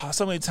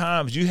so many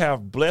times you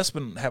have blessed,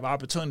 have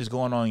opportunities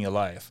going on in your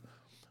life,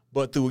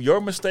 but through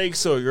your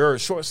mistakes or your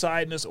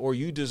short-sightedness or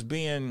you just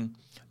being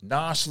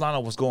nonchalant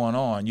of what's going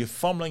on, you're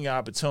fumbling your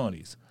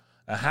opportunities.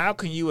 And how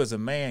can you as a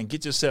man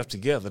get yourself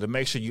together to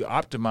make sure you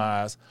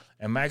optimize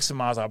and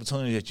maximize the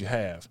opportunity that you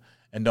have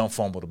and don't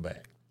fumble the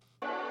bag?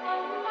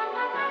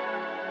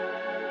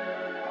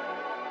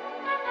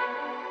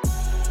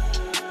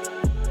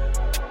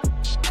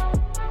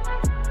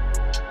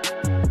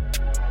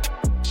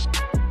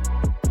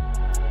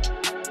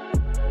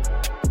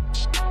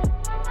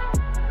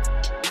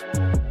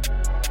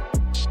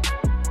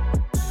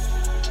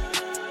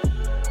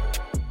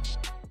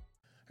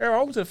 Hey,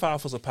 welcome to the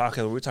FiveHustles podcast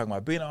where we're talking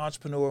about being an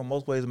entrepreneur,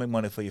 most ways to make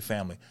money for your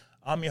family.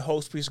 I'm your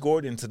host, Priest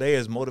Gordon, and today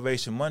is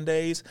Motivation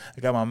Mondays.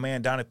 I got my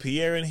man, Donnie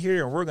Pierre, in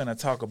here, and we're going to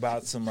talk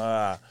about some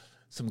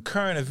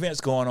current events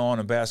going on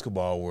in the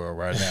basketball world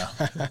right now.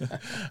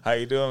 How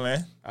you doing,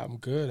 man? I'm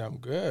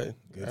good.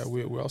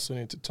 We also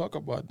need to talk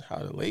about how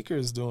the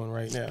Lakers doing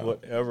right now.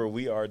 Whatever,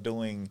 we are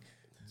doing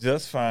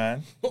just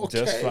fine. Okay.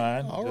 Just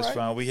fine. All just right.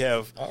 fine. We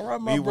have. All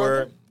right, my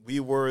brother. We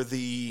were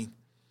the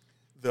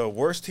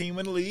worst team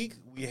in the league.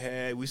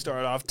 We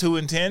started off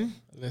 2-10.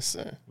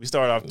 Listen. We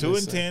started off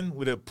 2-10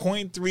 with a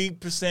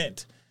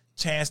 0.3%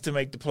 chance to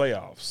make the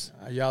playoffs.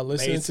 Y'all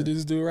listening to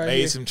this dude right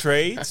here? Made some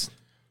trades.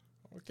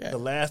 Okay. The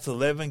last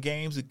 11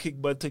 games, the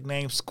kick butt took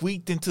name,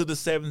 squeaked into the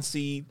 7th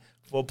seed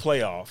for a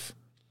playoff.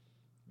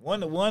 Won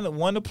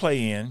to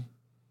play in.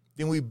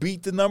 Then we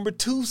beat the number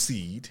 2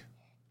 seed.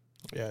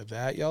 Yeah,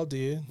 that y'all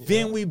did.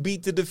 Then we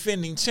beat the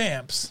defending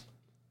champs.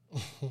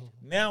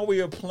 Now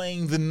we are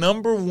playing the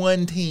number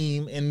 1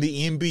 team in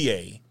the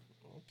NBA.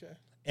 Okay.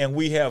 And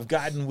we have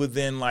gotten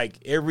within, like,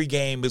 every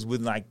game is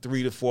within, like,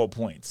 3 to 4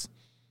 points.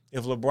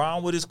 If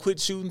LeBron would just quit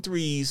shooting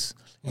threes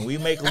and we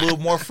make a little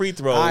more free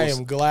throws, I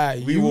am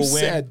glad we you will win.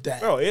 said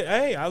that. Bro,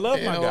 hey, I love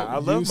my guy. I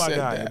love my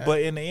guy. That.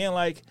 But in the end,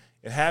 like,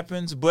 it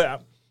happens.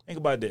 But think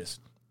about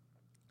this.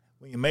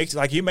 When you make,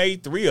 like, he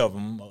made 3 of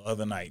them the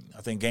other night.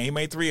 I think he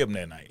made 3 of them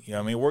that night. You know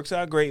what I mean? It works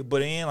out great.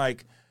 But in the end,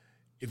 like,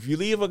 if you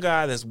leave a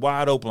guy that's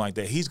wide open like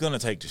that, he's going to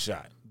take the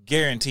shot.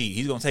 Guaranteed.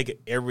 He's going to take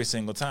it every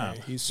single time.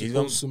 Yeah, he's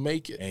supposed to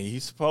make it. And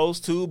he's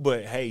supposed to,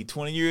 but, hey,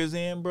 20 years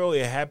in, bro,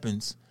 it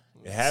happens.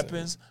 It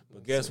happens.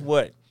 But guess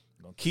what?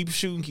 You're going to keep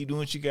shooting, keep doing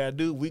what you got to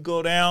do. We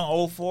go down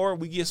 0-4,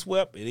 we get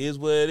swept. It is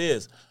what it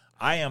is.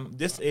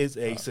 This is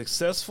a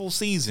successful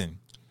season.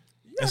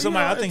 Yeah, and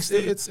somebody, I think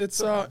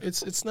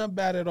it's not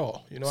bad at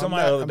all. You know,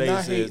 somebody I'm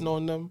not hating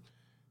on them.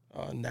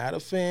 Not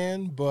a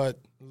fan, but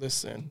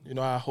listen, you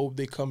know, I hope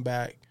they come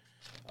back.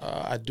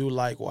 I do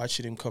like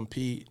watching him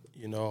compete.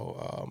 You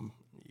know,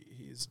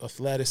 his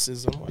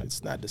athleticism,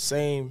 it's not the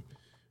same.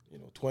 You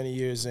know, 20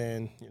 years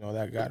in, you know,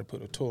 that got to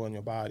put a toll on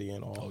your body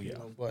and all. Oh, yeah. You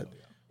know, but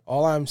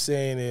all I'm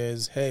saying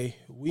is, hey,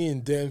 we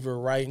in Denver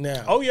right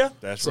now. Oh, yeah,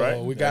 that's right.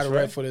 So we got to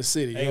rep for the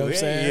city. You know what I'm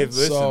saying? Yeah,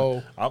 listen,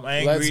 so I'm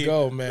angry. Let's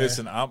go, man.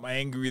 Listen, I'm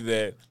angry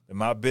that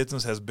my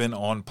business has been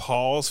on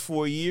pause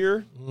for a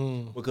year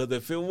because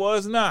if it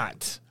was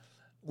not,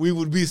 we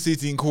would be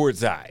sitting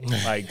courtside.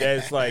 Like,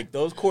 that's like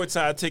those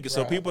courtside tickets.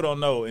 Right. So people don't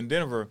know in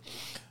Denver,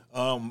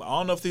 I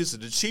don't know if these are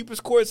the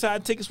cheapest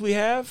courtside tickets we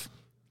have,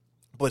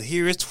 but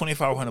here is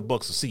 $2,500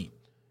 a seat.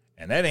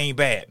 And that ain't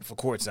bad for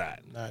courtside.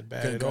 Not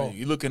bad at all.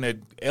 You're looking at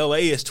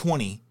L.A. is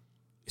 20,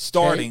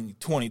 starting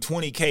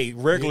 20K,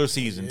 regular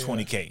season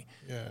 20K.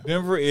 Yeah.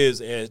 Denver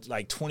is at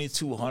like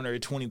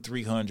 2,200,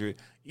 2,300.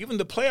 Even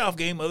the playoff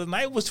game the other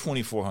night was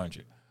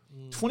 2,400.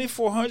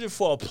 2,400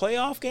 for a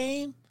playoff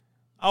game?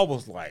 I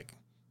was like,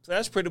 so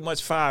that's pretty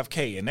much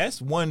 $5K, and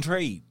that's one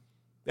trade.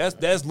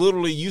 That's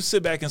literally, you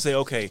sit back and say,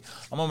 okay,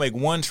 I'm going to make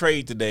one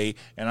trade today,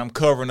 and I'm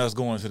covering us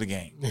going to the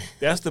game.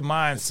 That's the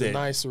mindset. It's a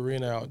nice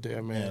arena out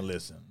there, man. Man,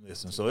 listen.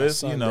 So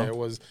it's, you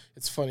know.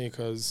 It's funny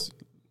because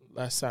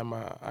last time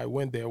I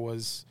went there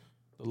was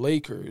the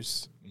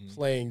Lakers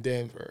playing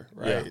Denver,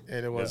 right? Yeah.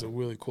 And it was a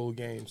really cool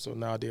game. So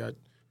now they are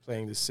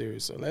playing the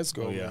series. So let's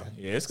go, man.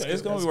 Yeah, it's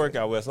going to work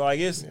out well. So I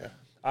guess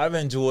I've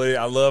enjoyed it.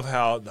 I love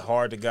how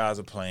hard the guys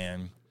are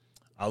playing.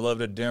 I love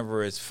that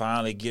Denver is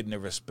finally getting the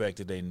respect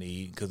that they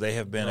need because they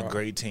have been a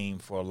great team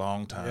for a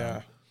long time.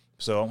 Yeah.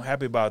 So I'm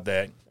happy about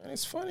that. And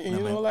it's funny, you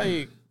know,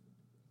 like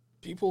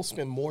people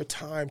spend more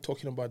time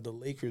talking about the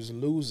Lakers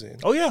losing.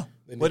 Oh yeah,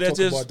 than they talk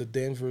about the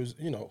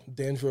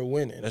Denver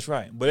winning. That's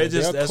right. But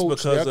that's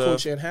because their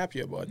coach ain't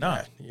happy about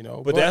that. You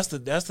know, but that's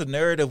the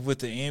narrative with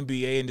the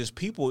NBA and just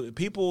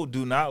people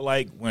do not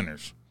like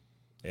winners.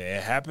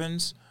 It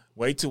happens.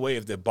 Wait till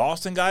if the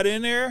Boston got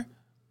in there.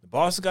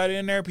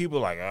 People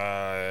are like,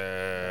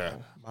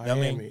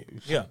 Miami.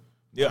 Yeah.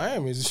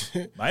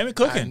 Miami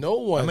cooking. No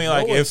one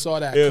saw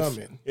that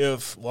coming.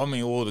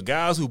 The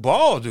guys who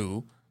ball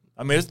do.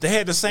 I mean, they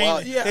had the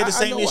same. They had the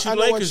same issue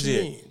Lakers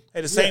did. They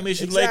had the same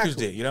issue Lakers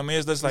did. You know what I mean?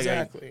 It's just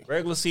like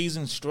regular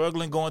season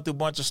struggling, going through a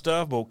bunch of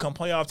stuff, but come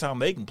playoff time,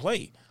 they can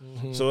play.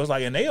 So it's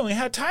like, and they only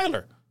had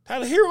Tyler.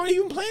 Tyler Hero ain't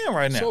even playing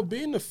right now. So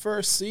being the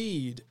first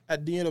seed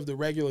at the end of the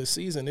regular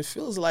season, it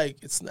feels like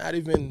it's not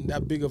even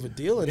that big of a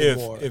deal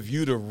anymore. If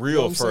you the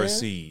real first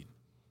seed,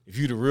 If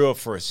you the real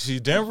first. See,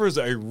 Denver's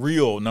a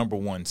real number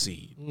one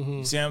seed.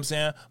 You see what I'm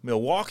saying?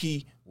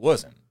 Milwaukee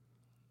wasn't.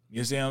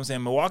 You see what I'm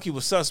saying? Milwaukee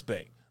was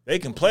suspect. They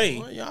can play.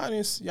 Well,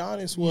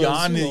 Giannis was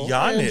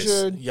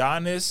Giannis.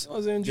 Giannis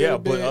was injured. Yeah,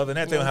 but other than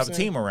that, they don't have a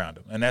team around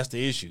him, and that's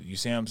the issue. You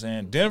see what I'm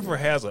saying? Denver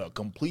has a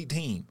complete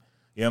team.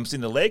 You know what I'm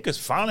saying? The Lakers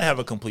finally have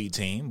a complete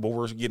team, but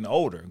we're getting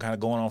older and kind of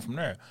going on from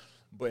there.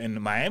 But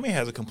in Miami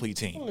has a complete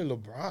team. Only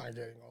LeBron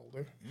getting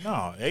older.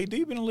 No, AD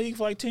been in the league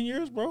for like 10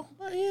 years, bro.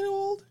 He ain't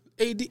old.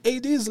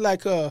 AD is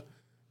like a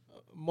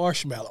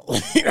marshmallow.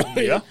 You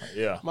know?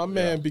 Yeah. My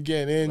man be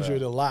getting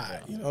injured a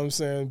lot. You know what I'm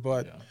saying?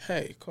 But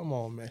hey, come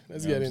on, man.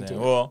 Let's get into it.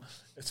 Well,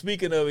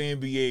 speaking of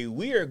NBA,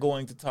 we are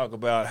going to talk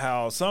about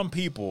how some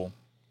people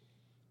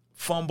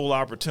fumble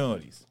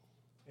opportunities.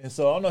 And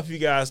so I don't know if you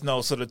guys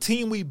know. So the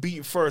team we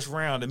beat first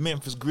round, the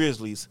Memphis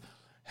Grizzlies,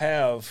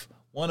 have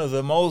one of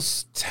the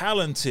most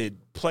talented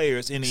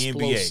players in the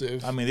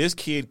NBA. I mean, this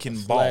kid can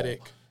athletic.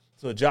 ball.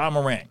 So Ja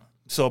Morant.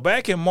 So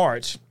back in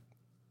March,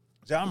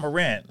 Ja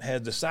Morant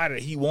has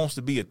decided he wants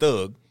to be a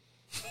thug.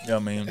 You know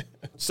what I mean?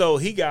 So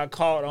he got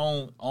caught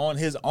on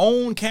his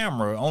own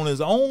camera, on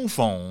his own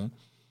phone,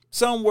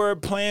 somewhere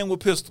playing with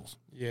pistols.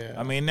 Yeah.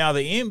 I mean, now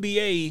the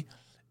NBA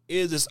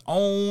is its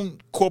own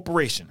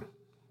corporation.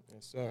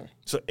 Yes, sir.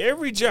 So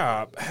every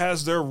job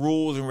has their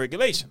rules and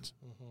regulations.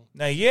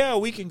 Now,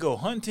 we can go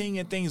hunting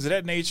and things of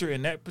that nature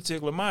in that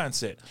particular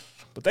mindset.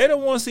 But they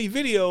don't want to see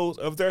videos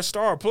of their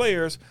star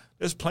players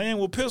that's playing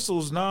with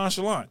pistols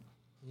nonchalant.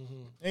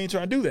 They ain't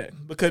trying to do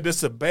that because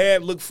it's a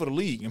bad look for the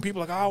league. And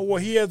people are like, oh, well,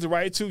 he has the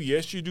right to.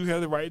 Yes, you do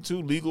have the right to.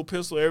 Legal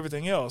pistol,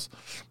 everything else.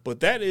 But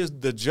that is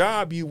the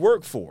job you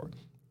work for.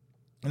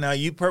 Now,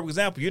 perfect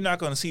example, you're not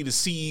going to see the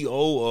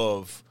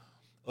CEO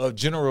of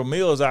General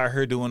Mills out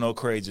here doing no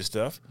crazy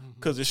stuff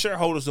because the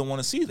shareholders don't want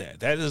to see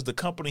that. That is the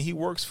company he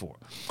works for.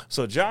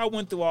 So Ja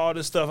went through all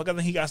this stuff. I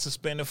think he got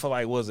suspended for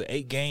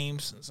 8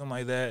 games, something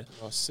like that.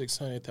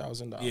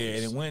 $600,000. Yeah,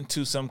 and it went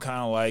to some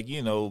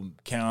kind of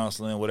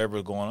counseling,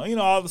 whatever going on.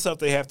 All the stuff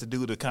they have to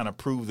do to kind of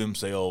prove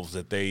themselves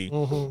that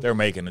they're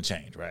making a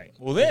change, right?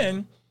 Well,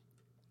 then,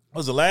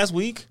 was it last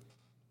week?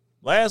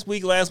 Last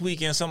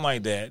weekend, something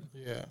like that.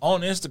 Yeah.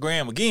 On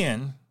Instagram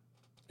again,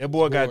 that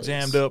boy got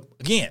jammed up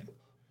again.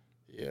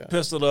 Yeah.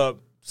 Pistol up,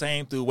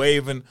 same through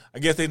waving. I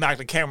guess they knocked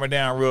the camera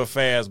down real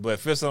fast, but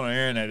if it's on the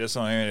internet, it's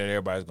on the internet,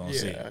 everybody's going to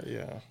see it.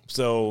 Yeah.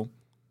 So,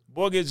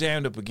 boy gets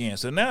jammed up again.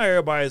 So now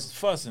everybody's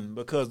fussing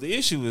because the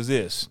issue is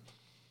this.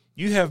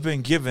 You have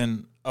been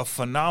given a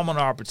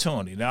phenomenal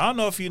opportunity. Now, I don't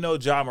know if you know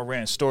Ja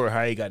Morant's story,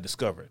 how he got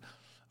discovered.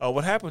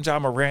 What happened to Ja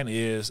Morant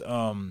is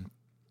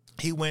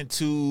he went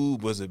to,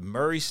 was it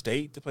Murray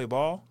State to play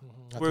ball?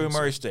 Where was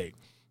Murray State?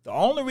 The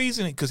only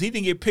reason, because he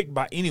didn't get picked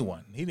by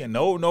anyone. He didn't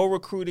no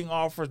recruiting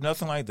offers,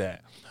 nothing like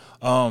that.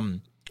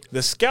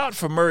 The scout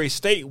for Murray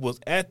State was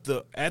at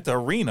the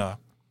arena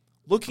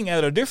looking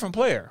at a different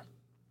player.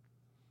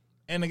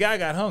 And the guy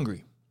got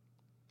hungry.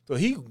 So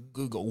he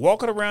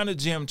walking around the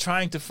gym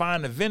trying to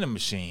find a vending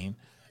machine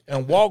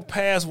and walked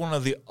past one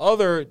of the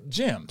other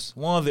gyms,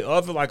 one of the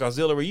other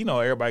auxiliary,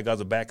 everybody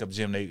got a backup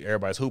gym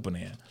everybody's hooping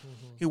in.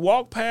 He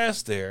walked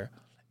past there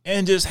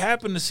and just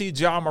happened to see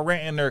Ja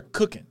Morant in there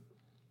cooking.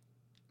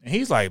 And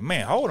he's like,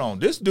 man, hold on,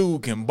 this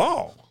dude can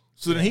ball.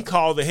 So then he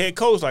called the head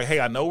coach like, hey,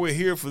 I know we're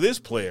here for this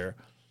player,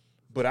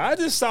 but I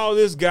just saw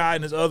this guy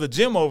in this other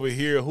gym over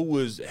here who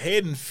was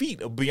head and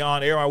feet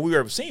beyond everyone we've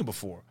ever seen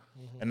before.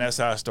 And that's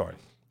how it started.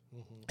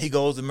 He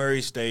goes to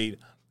Murray State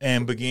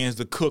and begins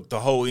to cook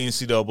the whole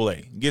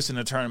NCAA. Gets in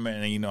the tournament,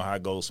 and then you know how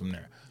it goes from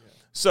there. Yeah.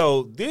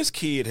 So this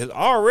kid has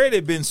already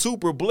been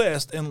super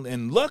blessed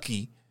and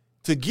lucky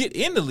to get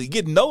in the league,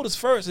 get noticed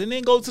first, and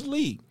then go to the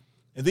league.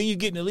 And then you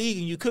get in the league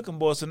and you cooking,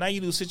 boy. So now you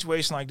do a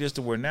situation like this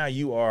to where now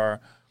you are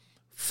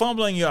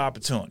fumbling your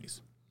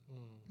opportunities.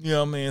 You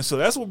know what I mean? So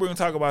that's what we're going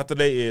to talk about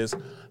today is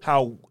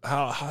how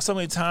so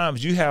many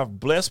times you have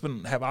blessed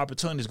and have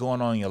opportunities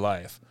going on in your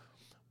life.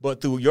 But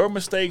through your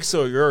mistakes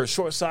or your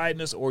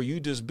short-sightedness or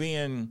you just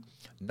being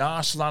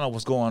nonchalant of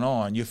what's going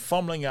on, you're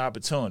fumbling your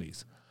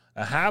opportunities.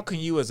 And how can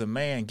you as a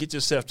man get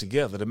yourself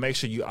together to make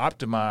sure you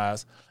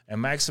optimize and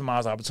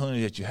maximize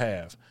opportunities that you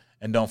have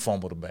and don't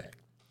fumble the bag?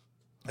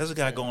 There's a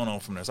guy going on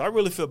from there. So I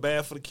really feel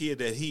bad for the kid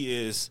that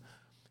he's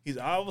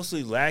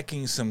obviously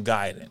lacking some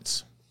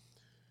guidance.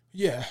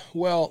 Yeah,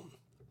 well,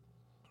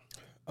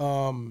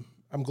 I'm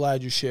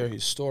glad you share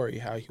his story,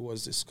 how he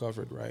was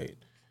discovered, right?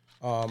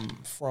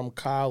 From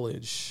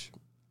college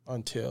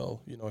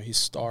until, his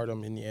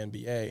stardom in the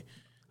NBA,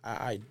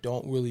 I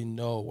don't really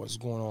know what's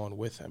going on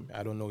with him.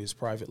 I don't know his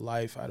private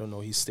life. I don't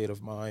know his state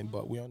of mind,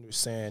 but we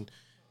understand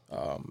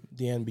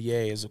the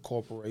NBA is a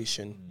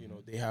corporation.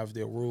 They have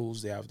their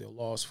rules, they have their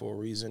laws for a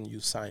reason. You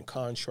sign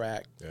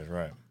contract. That's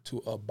right. To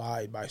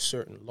abide by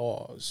certain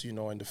laws.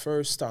 And the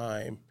first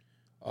time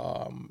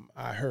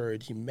I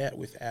heard he met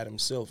with Adam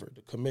Silver,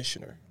 the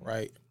commissioner,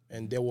 right?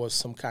 And there was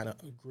some kind of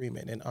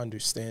agreement and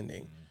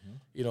understanding.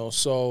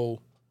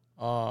 So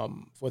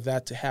for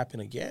that to happen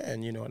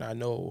again, and I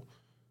know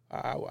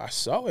I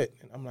saw it,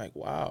 and I'm like,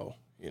 wow,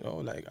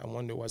 I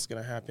wonder what's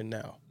going to happen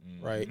now,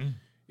 right?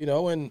 You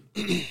know, and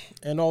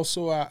and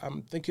also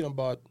I'm thinking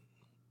about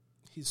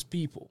his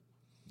people.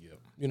 Yep.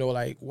 You know,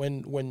 like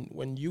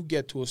when you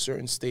get to a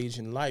certain stage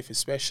in life,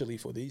 especially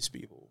for these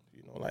people,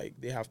 you know, like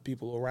they have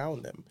people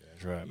around them.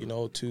 That's right. You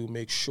know, to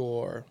make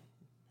sure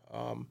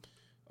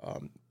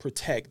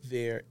protect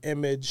their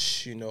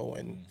image, you know,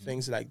 and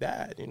things like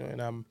that. You know,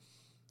 and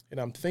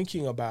I'm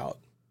thinking about.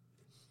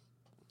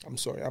 I'm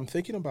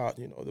thinking about,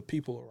 you know, the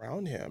people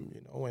around him,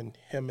 you know, and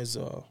him as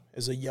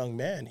a young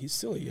man. He's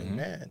still a young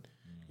man,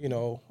 you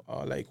know,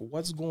 like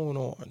what's going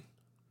on?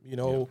 You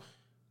know,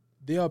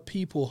 there are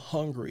people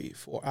hungry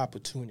for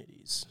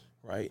opportunities,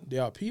 right?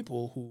 There are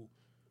people who,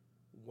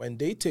 when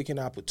they take an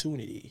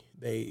opportunity,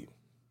 they,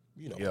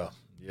 you know.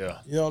 Yeah.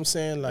 You know what I'm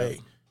saying? Like,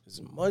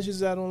 as much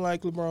as I don't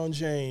like LeBron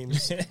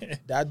James,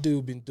 that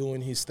dude been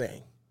doing his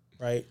thing,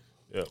 right?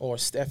 Yeah. Or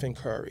Stephen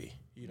Curry.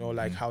 You know,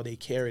 like how they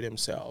carry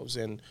themselves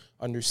and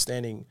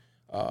understanding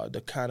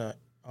the kind of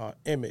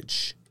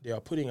image they are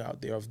putting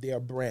out there of their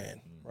brand,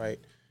 right?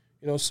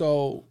 You know,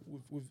 so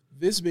with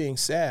this being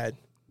said,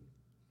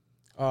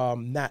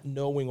 not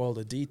knowing all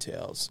the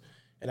details,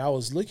 and I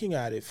was looking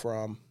at it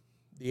from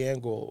the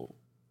angle,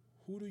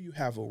 who do you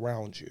have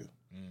around you?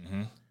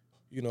 Mm-hmm.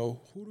 You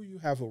know, who do you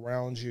have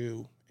around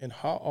you, and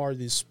how are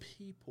these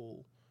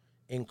people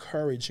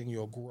encouraging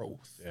your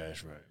growth? Yeah,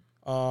 that's right.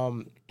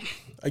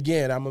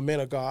 Again, I'm a man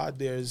of God.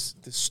 There's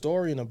the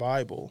story in the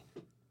Bible.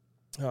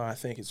 I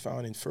think it's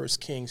found in 1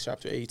 Kings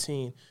chapter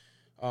 18.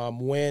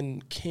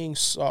 When King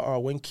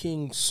Solomon,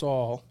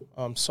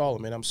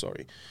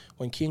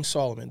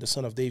 the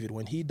son of David,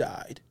 when he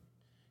died,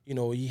 you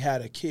know, he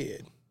had a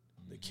kid.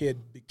 The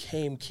kid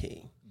became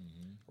king,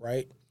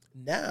 right?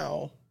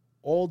 Now,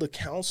 all the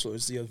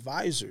counselors, the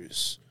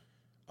advisors,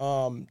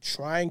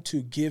 trying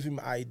to give him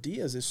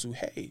ideas as to,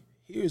 hey,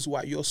 here's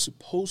what you're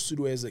supposed to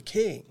do as a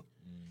king.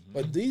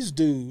 But this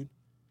dude,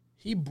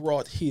 he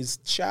brought his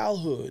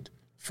childhood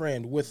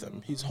friend with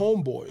him, his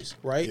homeboys,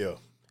 right? Yeah.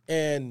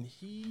 And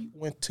he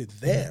went to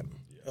them.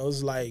 It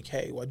was like,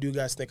 hey, what do you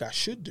guys think I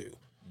should do?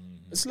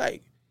 It's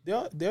like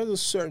there's a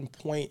certain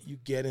point you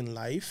get in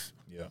life.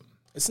 Yeah.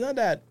 It's not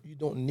that you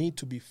don't need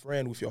to be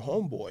friends with your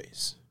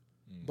homeboys,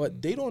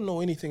 but they don't know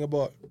anything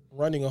about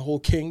running a whole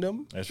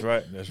kingdom. That's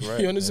right.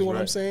 You understand what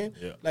I'm saying?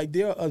 Yeah. Like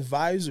there are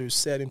advisors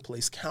set in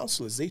place,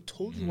 counselors. They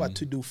told you what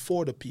to do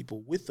for the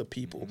people, with the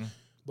people.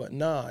 But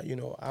nah, you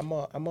know, I'm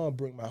gonna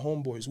bring my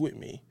homeboys with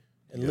me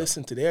and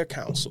listen to their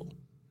counsel.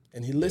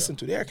 And he listened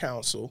to their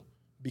counsel.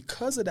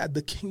 Because of that,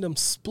 the kingdom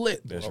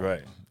split. Bro. That's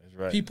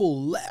right.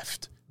 People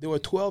left. There were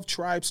 12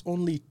 tribes.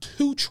 Only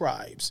 2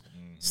 tribes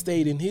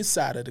stayed in his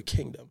side of the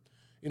kingdom.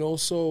 You know,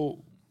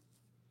 so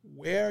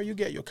where you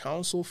get your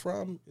counsel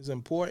from is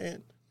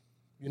important.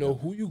 You know,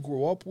 who you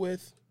grow up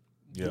with,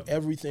 do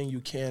everything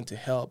you can to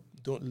help.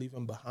 Don't leave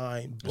them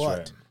behind.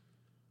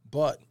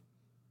 But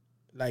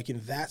like in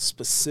that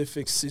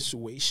specific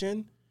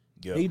situation,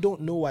 they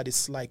don't know what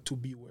it's like to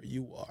be where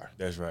you are.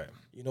 That's right.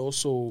 You know,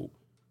 so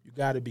you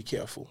got to be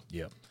careful.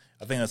 Yeah.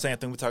 I think the same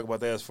thing we talk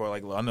about that as far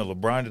like I know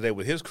LeBron today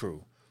with his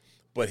crew,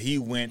 but he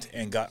went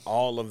and got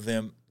all of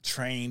them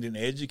trained and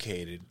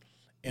educated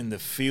in the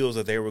fields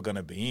that they were going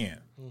to be in.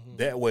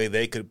 That way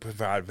they could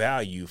provide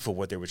value for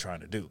what they were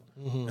trying to do.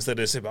 Instead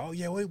of saying, oh,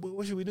 yeah, wait,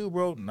 what should we do,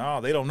 bro?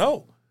 No, they don't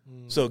know.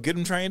 So get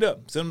them trained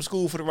up. Send them to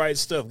school for the right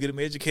stuff. Get them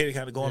educated,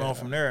 kind of going on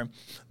from there.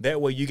 That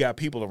way you got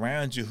people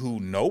around you who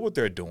know what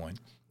they're doing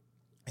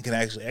and can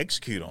actually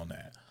execute on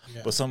that.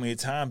 Yeah. But so many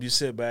times you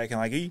sit back and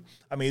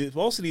like,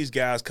 most of these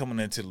guys coming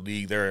into the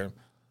league, they're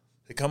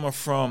coming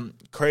from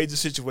crazy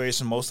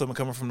situations. Most of them are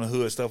coming from the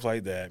hood, stuff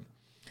like that.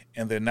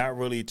 And they're not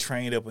really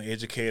trained up and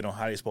educated on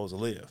how they're supposed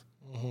to live.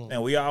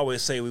 And we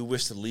always say we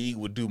wish the league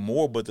would do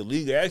more, but the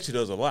league actually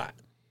does a lot.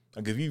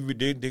 Like if you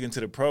dig into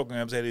the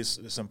programs at these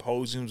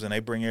symposiums and they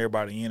bring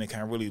everybody in and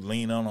kind of really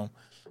lean on them,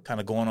 kind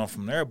of going on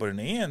from there. But in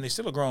the end, they're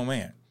still a grown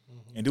man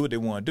and do what they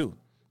want to do.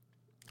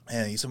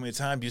 And so many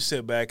times you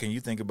sit back and you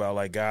think about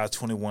like guys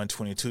 21,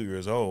 22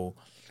 years old,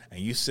 and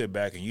you sit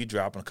back and you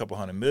dropping a couple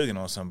 $100 million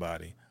on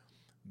somebody.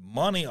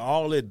 Money,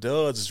 all it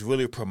does is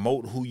really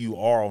promote who you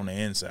are on the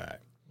inside.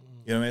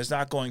 You know what I mean? It's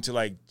not going to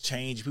like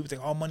change. People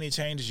think, oh, money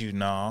changes you.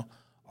 No.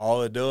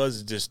 All it does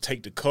is just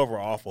take the cover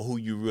off of who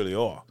you really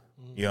are.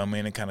 You know what I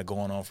mean? And kind of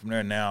going on from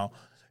there. Now,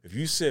 if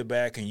you sit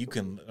back and you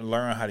can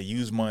learn how to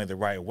use money the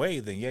right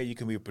way, then, yeah, you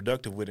can be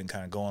productive with it and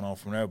kind of going on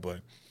from there. But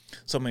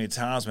so many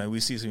times, man,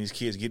 we see some of these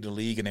kids get in the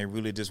league and they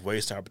really just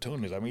waste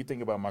opportunities. I mean, you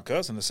think about my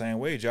cousin the same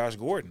way, Josh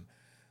Gordon.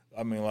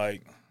 I mean,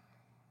 like,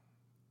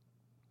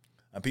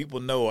 and people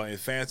know in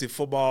fantasy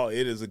football,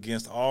 it is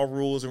against all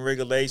rules and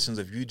regulations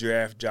if you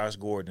draft Josh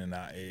Gordon.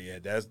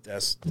 And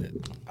that's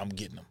I'm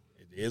getting him.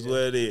 It is what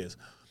it is.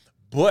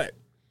 But,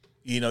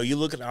 you know, you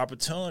look at the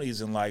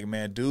opportunities and, like,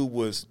 man, dude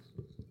was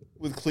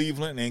with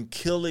Cleveland and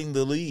killing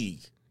the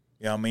league.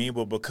 You know what I mean?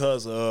 But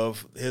because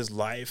of his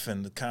life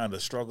and the kind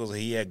of struggles that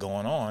he had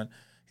going on,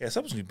 he had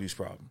substance abuse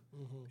problem.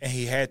 And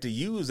he had to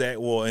use that,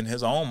 in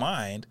his own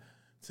mind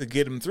to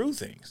get him through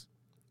things.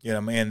 You know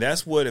what I mean? And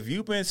that's what, if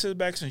you've been sitting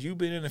back since you've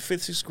been in the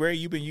 5th, 6th grade,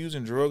 you've been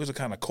using drugs to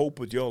kind of cope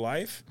with your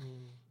life,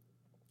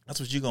 that's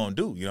what you're going to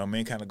do. You know what I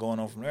mean? Kind of going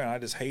on from there. I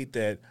just hate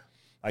that,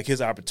 like,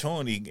 his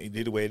opportunity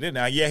did the way it did.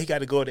 Now, yeah, he got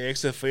to go to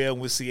XFL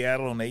with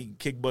Seattle, and they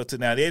kick butt to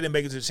now. They didn't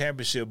make it to the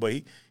championship, but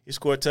he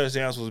scored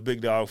touchdowns, was a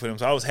big dog for them.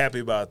 So I was happy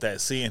about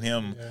that, seeing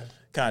him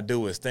kind of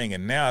do his thing.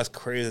 And now it's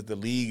crazy that the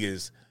league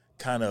is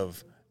kind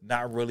of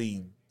not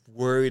really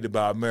worried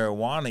about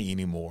marijuana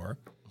anymore.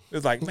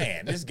 It's like,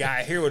 man, this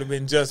guy here would have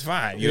been just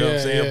fine. You know what I'm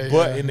saying?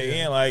 But in the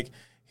end, like,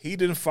 he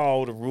didn't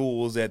follow the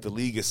rules that the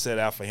league has set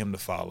out for him to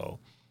follow,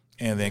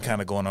 and then kind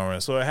of going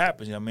on. So it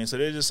happens, you know what I mean? So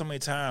there's just so many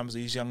times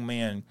these young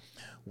men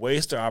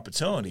waste their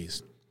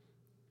opportunities.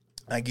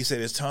 Like you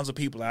said, there's tons of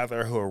people out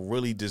there who are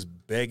really just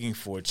begging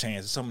for a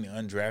chance. There's so many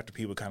undrafted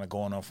people kind of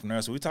going on from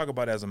there. So we talk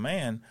about, as a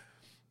man,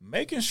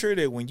 making sure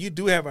that when you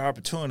do have an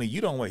opportunity, you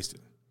don't waste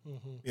it.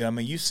 Mm-hmm. You know what I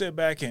mean? You sit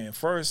back and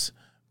first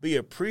be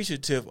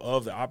appreciative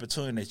of the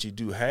opportunity that you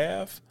do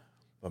have,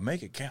 but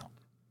make it count.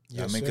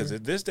 Yes, I mean, because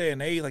at this day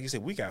and age, like you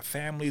said, we got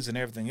families and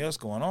everything else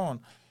going on,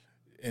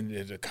 and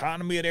the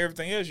economy and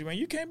everything else.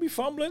 You can't be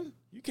fumbling.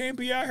 You can't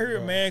be out here,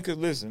 man. Because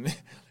listen,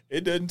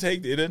 it doesn't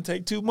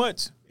take too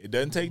much. It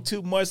doesn't take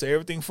too much to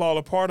everything fall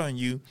apart on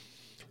you,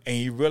 and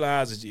you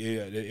realize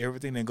that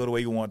everything didn't go the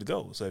way you want it to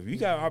go. So if you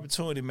got an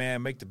opportunity,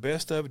 man, make the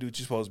best of it. Do what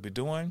you're supposed to be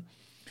doing.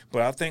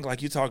 But I think,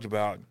 like you talked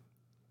about,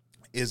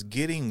 is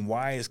getting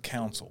wise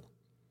counsel.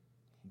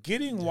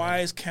 Getting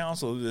wise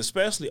counsel that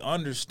especially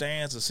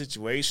understands the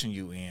situation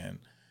you in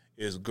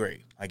is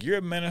great. Like, you're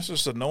a minister,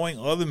 so knowing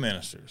other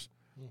ministers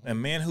and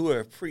men who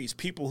have preached,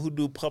 people who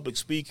do public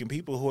speaking,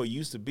 people who are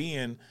used to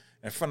being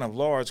in front of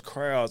large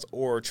crowds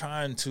or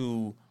trying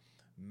to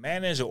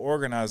manage an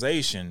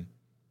organization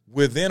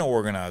within an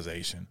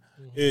organization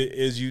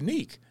is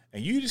unique.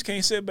 And you just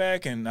can't sit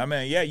back and,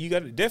 you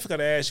definitely got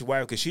to ask your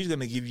wife, because she's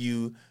going to give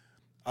you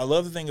 – I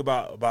love the thing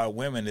about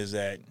women is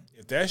that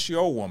if that's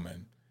your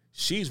woman,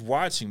 she's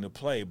watching the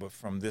play, but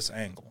from this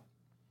angle.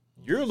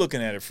 You're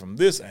looking at it from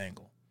this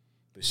angle.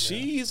 But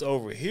she's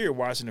over here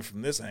watching it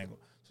from this angle.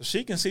 So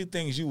she can see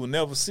things you will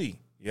never see.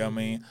 You know what I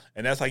mean?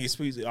 And that's like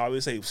I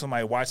always say, if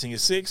somebody watching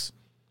is 6,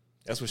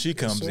 that's where she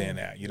comes in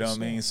at. You know what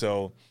I mean?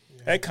 So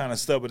that kind of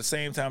stuff. But at the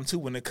same time, too,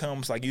 when it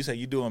comes, like you say,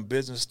 you're doing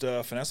business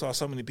stuff, and that's why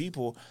so many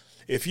people,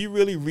 if you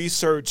really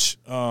research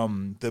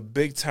the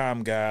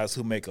big-time guys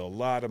who make a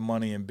lot of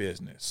money in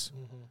business,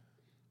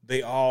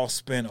 they all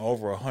spend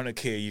over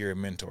 $100K a year in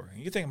mentoring.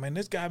 You think, man,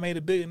 this guy made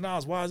 $1 billion.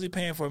 Why is he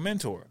paying for a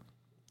mentor?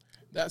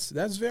 That's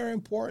very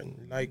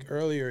important. Like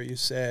earlier, you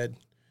said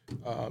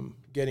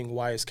getting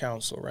wise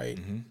counsel, right?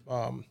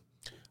 Mm-hmm.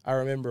 I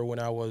remember when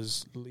I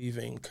was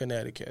leaving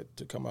Connecticut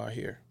to come out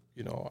here.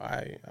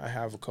 I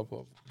have a couple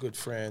of good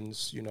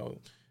friends,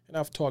 and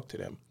I've talked to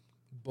them,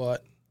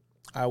 but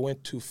I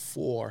went to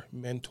 4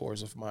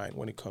 mentors of mine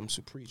when it comes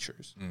to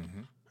preachers.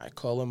 Mm-hmm. I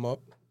call them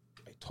up.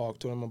 I talk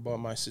to them about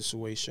my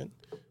situation.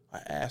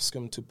 I ask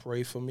them to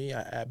pray for me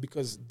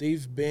because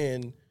they've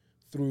been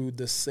through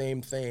the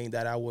same thing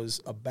that I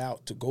was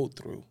about to go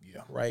through,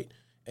 right?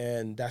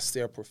 And that's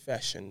their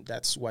profession.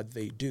 That's what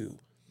they do,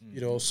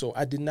 So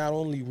I did not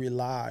only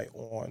rely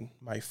on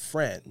my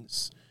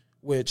friends,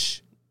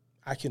 which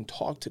I can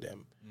talk to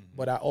them,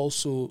 but I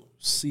also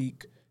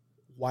seek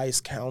wise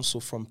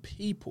counsel from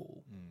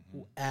people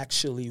who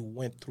actually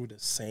went through the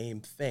same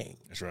thing.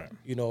 That's right.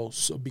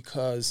 So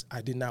because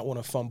I did not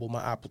want to fumble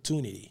my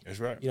opportunity. That's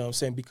right. You know what I'm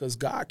saying? Because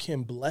God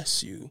can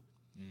bless you,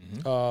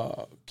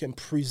 can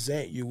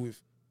present you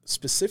with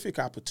specific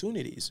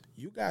opportunities.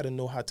 You got to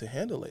know how to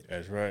handle it.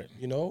 That's right.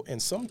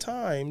 And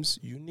sometimes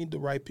you need the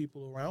right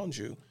people around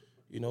you,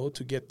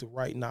 to get the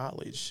right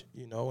knowledge,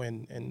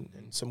 and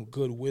some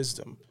good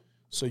wisdom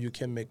so you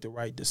can make the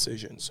right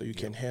decision, so you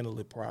can handle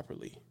it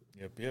properly.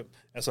 Yep.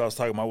 That's what I was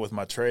talking about with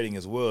my trading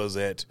as well, is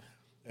that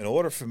in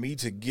order for me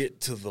to get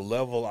to the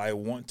level I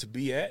want to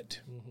be at,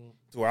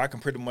 to where I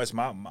can pretty much,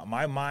 my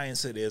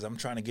mindset is I'm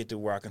trying to get to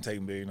where I can take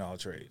 $1 million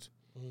trades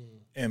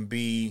and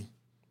be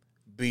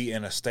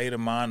in a state of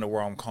mind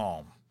where I'm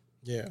calm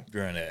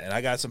during that. And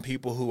I got some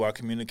people who I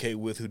communicate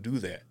with who do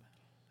that.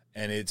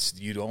 And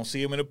you don't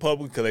see them in the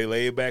public because they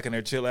lay back and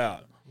they chill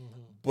out.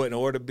 But in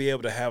order to be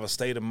able to have a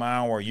state of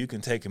mind where you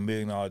can take $1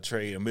 million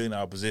trade, $1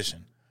 million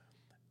position,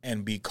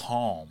 and be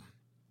calm,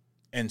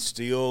 and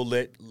still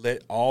let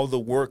all the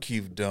work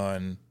you've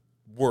done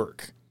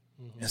work,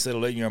 instead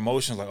of letting your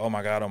emotions like, oh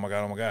my God.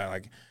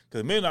 Like,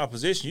 because $1 million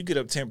position, you get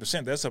up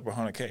 10%, that's up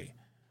 $100K.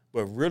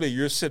 But really,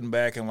 you're sitting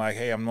back and like,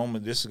 hey,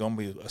 this is going to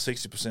be a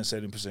 60%,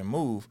 70%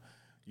 move.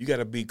 You got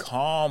to be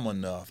calm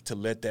enough to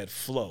let that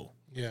flow.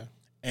 Yeah.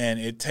 And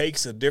it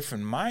takes a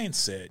different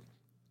mindset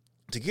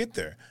to get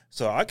there.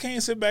 So I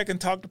can't sit back and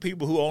talk to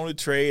people who only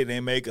trade and they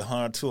make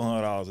 $100,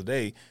 $200 a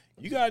day.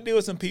 You got to deal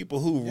with some people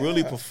who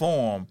really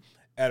perform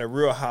at a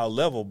real high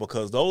level,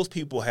 because those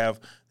people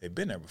they've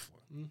been there before.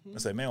 I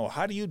say, man, well,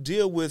 how do you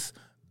deal with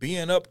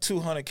being up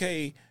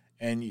 $200K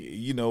and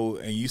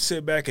you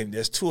sit back and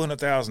that's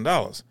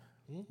 $200,000?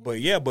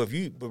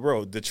 But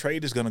bro, the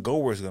trade is going to go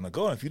where it's going to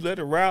go. And if you let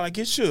it ride like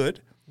it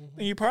should,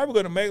 then you're probably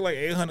going to make like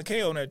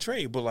 $800K on that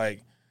trade. But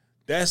like,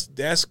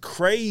 that's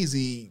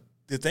crazy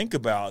to think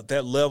about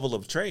that level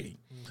of trading.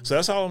 So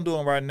that's all I'm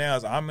doing right now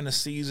is I'm in a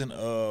season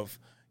of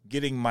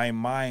getting my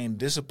mind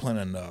disciplined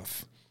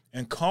enough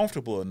and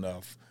comfortable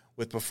enough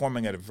with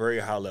performing at a very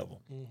high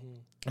level.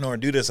 In order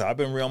to do this, I've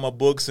been reading my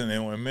books and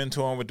then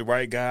mentoring with the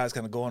right guys,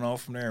 kind of going on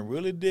from there and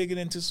really digging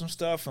into some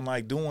stuff and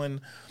like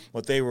doing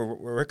what they were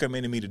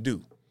recommending me to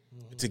do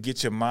to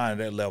get your mind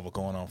at that level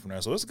going on from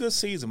there. So it's a good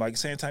season. Like the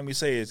same time you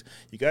say is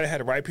you got to have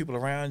the right people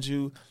around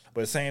you,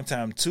 but at the same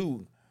time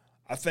too,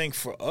 I think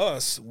for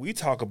us, we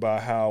talk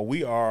about how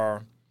we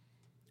are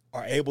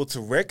able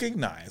to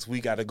recognize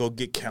we got to go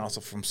get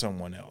counsel from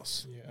someone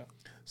else. Yeah.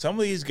 Some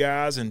of these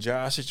guys in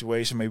Josh's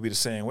situation may be the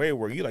same way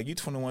where you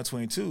 21,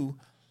 22,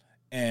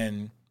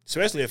 and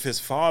especially if his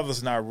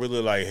father's not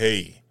really like,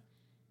 hey,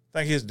 I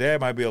think his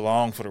dad might be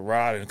along for the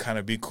ride and kind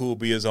of be cool,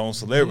 be his own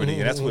celebrity,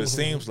 and that's what it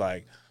seems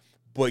like.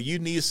 But you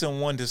need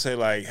someone to say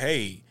like,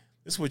 hey,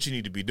 this is what you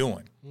need to be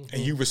doing.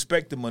 And you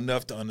respect them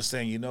enough to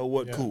understand, you know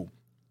what, cool.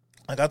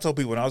 Like I told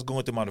people when I was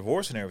going through my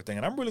divorce and everything,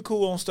 and I'm really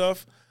cool on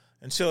stuff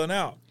and chilling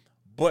out.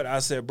 But I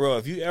said, bro,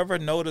 if you ever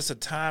notice a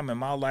time in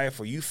my life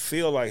where you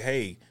feel like,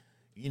 hey,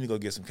 you need to go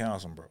get some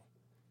counseling, bro.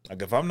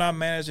 Like if I'm not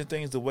managing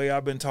things the way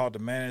I've been taught to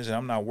manage and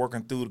I'm not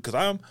working through it, because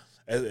I'm,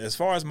 as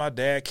far as my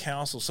dad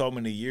counseled so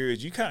many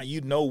years,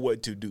 you know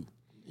what to do.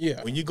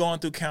 Yeah. When you're going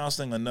through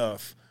counseling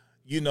enough,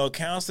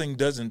 counseling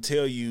doesn't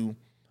tell you,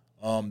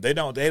 they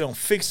don't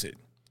fix it.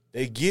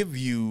 They give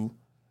you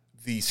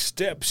the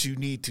steps you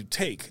need to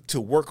take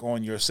to work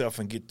on yourself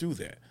and get through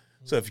that.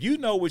 So if you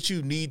know what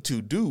you need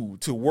to do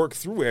to work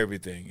through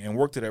everything and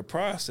work through that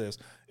process,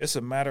 it's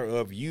a matter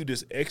of you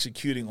just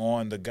executing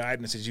on the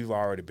guidance that you've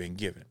already been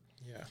given.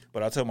 Yeah.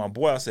 But I tell my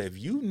boy, I say, if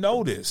you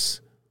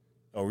notice,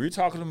 or you're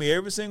talking to me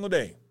every single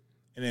day,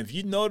 and if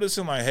you notice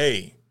I'm like,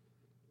 hey,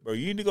 bro,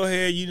 you need to go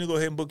ahead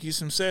and book you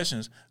some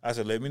sessions, I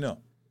said, let me know.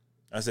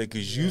 I said,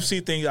 because you see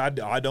things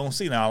I don't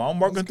see. Now, I'm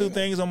working through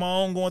things on my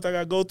own, going through I got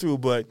to go through,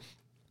 but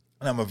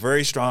I'm a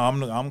very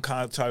strong, I'm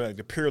kind of like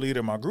the peer leader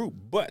of my group.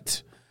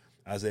 But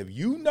I said, if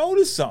you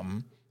notice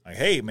something, like,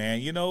 hey,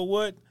 man, you know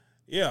what?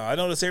 Yeah, I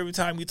notice every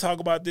time you talk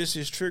about this,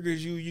 it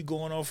triggers you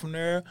going on from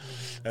there.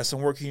 That's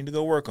some work you need to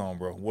go work on,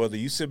 bro. Whether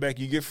you sit back,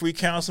 you get free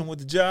counseling with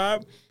the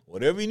job,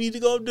 whatever you need to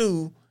go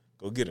do,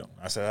 go get them.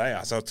 I said, hey,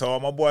 I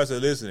told my boy, I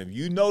said, listen, if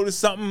you notice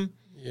something,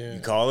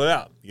 you call it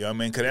out. You know what I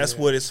mean? Because that's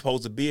what it's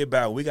supposed to be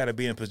about. We got to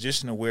be in a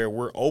position where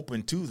we're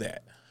open to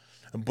that.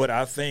 But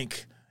I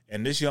think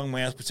in this young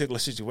man's particular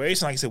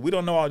situation, like I said, we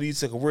don't know all these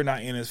things. We're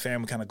not in his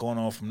family kind of going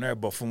on from there.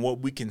 But from what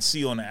we can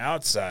see on the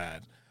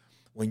outside,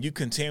 when you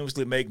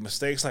continuously make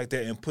mistakes like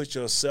that and put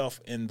yourself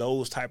in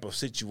those type of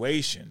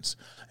situations,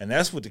 and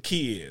that's what the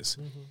key is.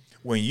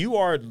 When you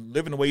are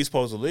living the way you're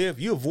supposed to live,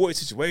 you avoid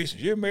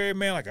situations. You're a married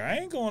man, like, I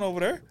ain't going over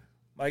there.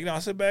 Like, I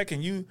sit back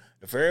and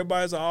if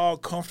everybody's all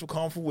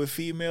comfortable with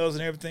females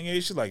and everything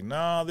else, you're like,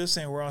 nah, this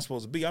ain't where I'm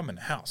supposed to be. I'm in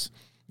the house.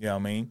 You know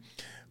what I mean?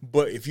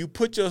 But if you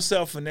put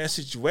yourself in that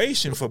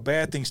situation for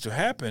bad things to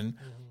happen,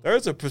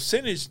 there's a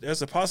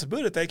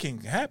possibility that can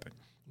happen.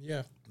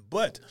 Yeah.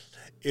 But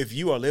if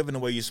you are living the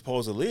way you're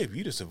supposed to live,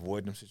 you just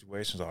avoid them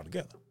situations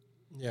altogether.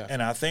 Yeah.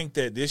 And I think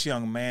that this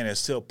young man is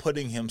still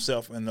putting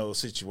himself in those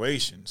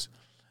situations,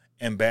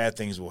 and bad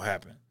things will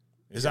happen.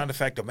 It's not the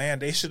fact that, man,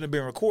 they shouldn't have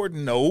been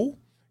recording. No,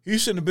 you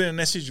shouldn't have been in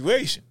that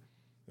situation.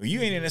 If you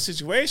ain't in that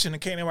situation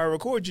and can't anybody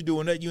record you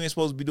doing that, you ain't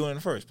supposed to be doing it in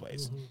the first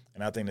place.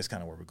 And I think that's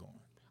kind of where we're going.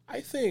 I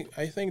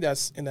think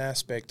that's an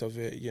aspect of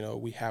it,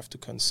 we have to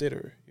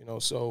consider,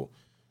 so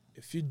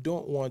if you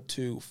don't want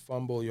to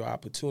fumble your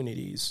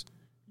opportunities,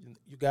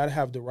 you got to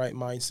have the right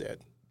mindset.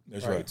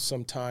 That's right.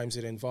 Sometimes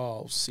it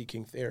involves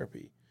seeking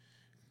therapy.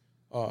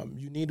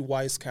 You need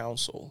wise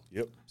counsel.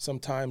 Yep.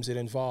 Sometimes it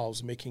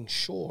involves making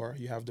sure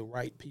you have the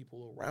right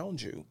people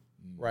around you,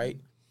 right?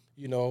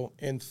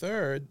 And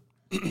third,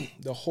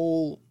 the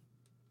whole,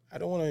 I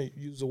don't want to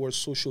use the word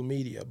social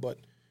media, but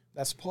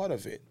that's part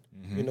of it,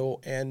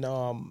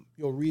 and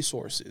your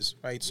resources,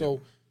 right?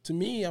 So to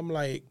me, I'm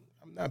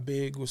not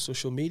big with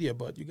social media,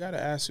 but you got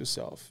to ask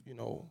yourself,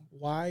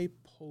 why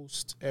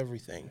post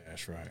everything?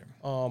 That's right.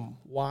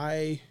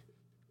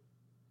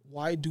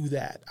 Why do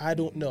that? I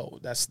don't know.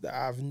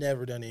 I've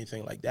never done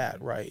anything like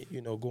that, right?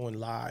 Going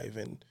live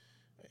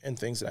and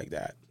things like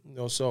that.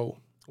 So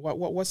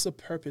what's the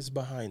purpose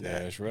behind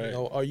that? That's right.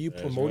 Are you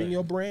promoting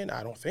your brand?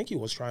 I don't think he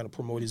was trying to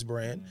promote his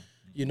brand.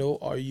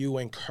 Are you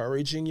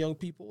encouraging young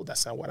people?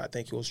 That's not what I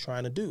think he was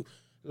trying to do.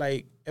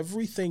 Like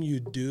everything you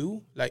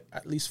do, like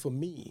at least for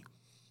me,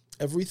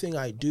 everything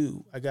I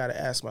do, I got to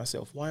ask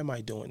myself, why am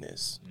I doing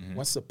this?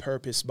 What's the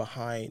purpose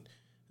behind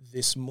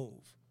this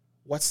move?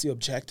 What's the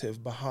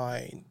objective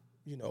behind,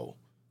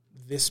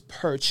 this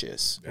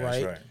purchase,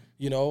 That's right?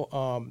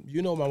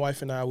 My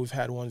wife and I, we've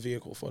had one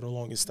vehicle for the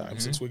longest time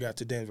since we got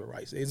to Denver,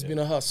 right? It's been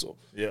a hustle,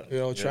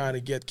 trying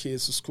to get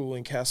kids to school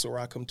in Castle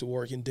Rock, come to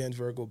work in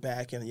Denver, go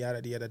back and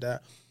yada, yada,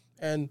 yada.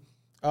 And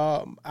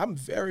I'm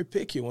very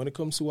picky when it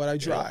comes to what I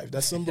drive.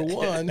 That's number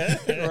one,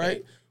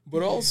 right?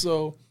 But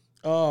also,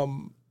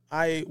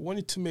 I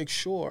wanted to make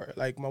sure,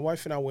 like my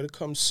wife and I, when it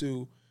comes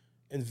to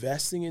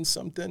investing in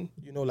something,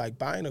 like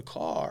buying a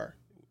car,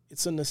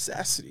 it's a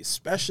necessity,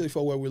 especially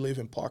for where we live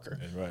in Parker.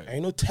 That's right.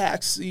 Ain't no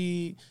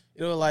taxi,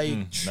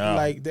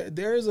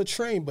 there is a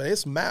train, but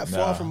it's mad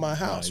far from my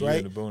house,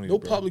 right? No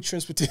public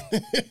transportation,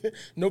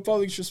 no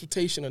public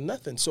transportation or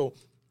nothing. So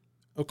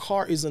a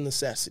car is a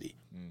necessity.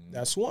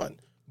 That's one.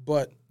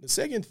 But the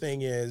second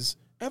thing is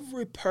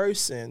every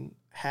person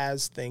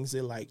has things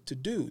they like to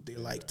do. They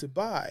like to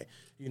buy,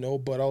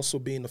 but also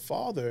being a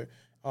father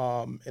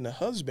and a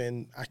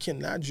husband, I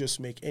cannot just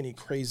make any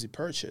crazy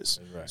purchase.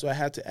 Right. So I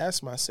had to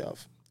ask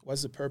myself,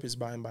 what's the purpose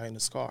behind buying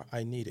this car?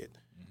 I need it,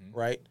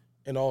 right?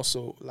 And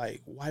also,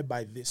 why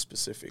buy this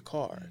specific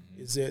car?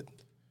 Is it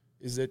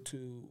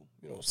to,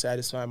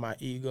 satisfy my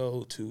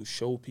ego, to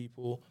show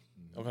people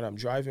that I'm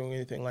driving or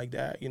anything like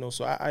that?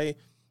 So I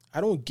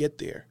don't get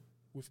there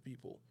with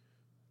people.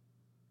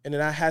 And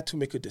then I had to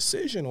make a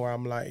decision where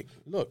I'm like,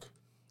 look,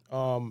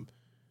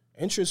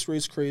 interest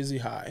rates crazy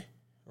high,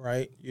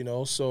 right?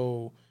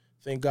 So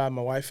thank God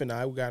my wife and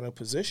I, we got in a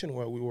position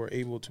where we were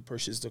able to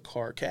purchase the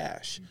car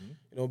cash,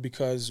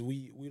 because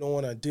we don't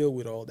want to deal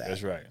with all that.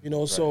 That's right.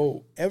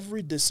 So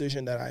every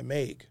decision that I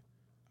make,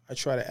 I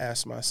try to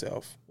ask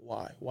myself,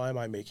 why? Why am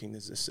I making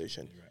this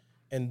decision? Right.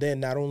 And then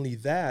not only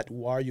that,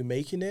 why are you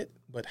making it,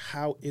 but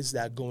how is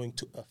that going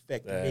to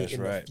affect me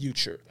in the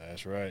future?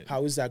 That's right.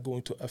 How is that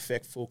going to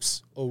affect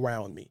folks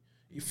around me?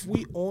 If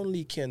we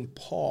only can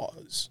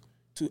pause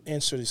to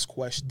answer these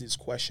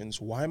questions,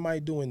 why am I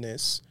doing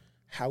this?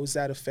 How is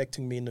that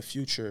affecting me in the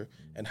future?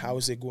 And how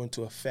is it going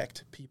to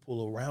affect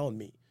people around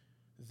me?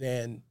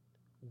 Then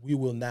we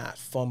will not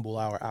fumble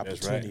our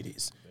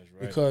opportunities. That's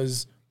right.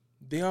 Because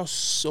there are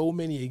so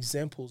many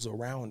examples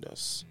around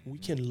us. We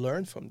can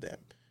learn from them.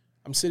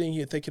 I'm sitting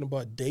here thinking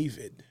about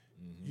David.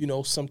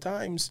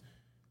 Sometimes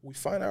we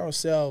find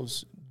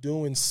ourselves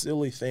doing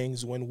silly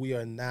things when we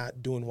are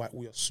not doing what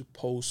we are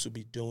supposed to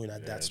be doing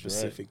at that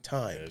specific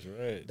time. That's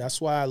right.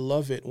 That's why I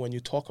love it when you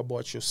talk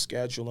about your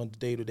schedule on a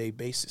day-to-day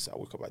basis. I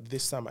wake up at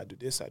this time, I do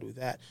this, I do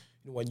that.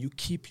 When you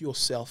keep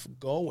yourself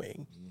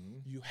going,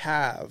 you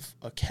have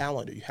a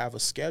calendar, you have a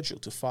schedule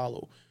to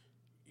follow.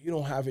 You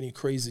don't have any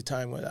crazy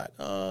time with that.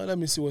 Let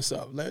me see what's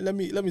up. Let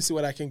me see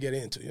what I can get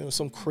into.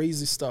 Some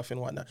crazy stuff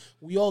and whatnot.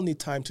 We all need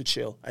time to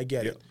chill. I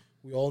get it.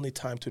 We all need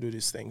time to do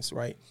these things,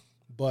 right?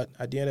 But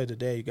at the end of the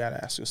day, you got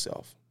to ask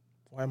yourself,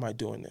 why am I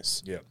doing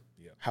this? Yep.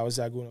 How is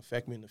that going to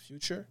affect me in the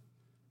future?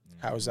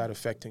 How is that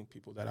affecting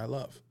people that I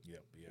love?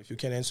 If you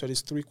can answer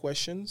these 3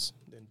 questions,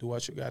 then do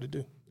what you got to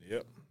do.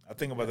 Yep. I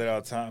think about that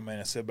all the time,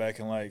 man. I sit back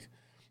and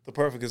the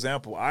perfect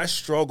example. I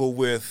struggle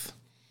with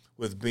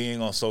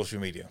being on social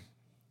media.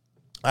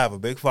 I have a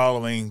big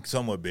following,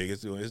 somewhat big.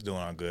 It's doing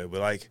all good,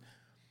 but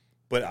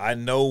I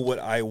know what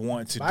I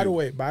want to do. By the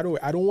way,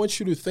 I don't want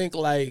you to think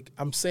like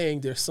I'm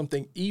saying there's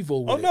something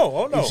evil with it.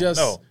 No. It's just,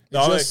 no.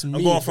 It's just I'm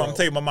me, going from, I'm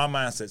taking my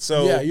mindset.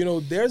 So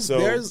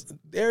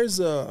there's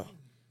a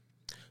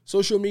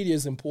social media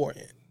is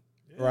important,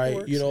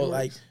 right?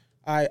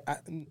 I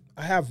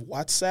have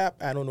WhatsApp.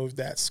 I don't know if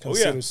that's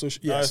considered social.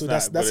 Yeah, no, so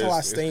that's how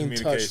I stay in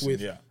touch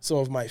with some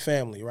of my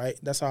family, right?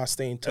 That's how I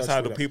stay in touch. That's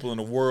how with the people in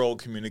the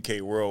world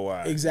communicate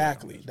worldwide.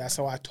 Exactly. That's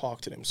how I talk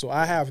to them. So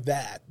I have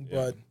that,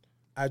 but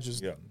I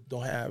just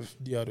don't have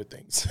the other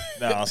things.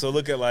 No, so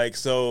look at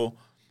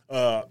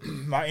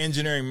my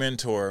engineering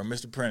mentor,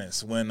 Mr.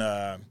 Prentice, when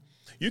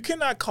you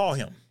cannot call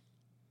him.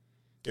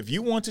 If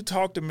you want to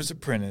talk to Mr.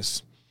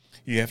 Prentice,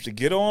 you have to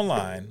get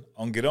online,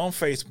 get on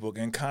Facebook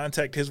and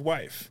contact his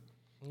wife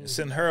and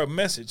send her a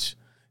message.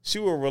 She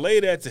will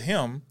relay that to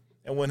him,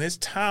 and when his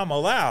time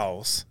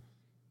allows,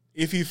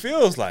 if he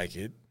feels like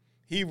it,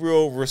 he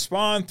will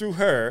respond through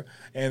her,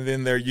 and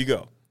then there you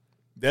go.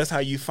 That's how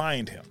you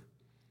find him.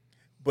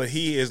 But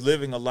he is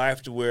living a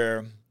life to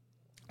where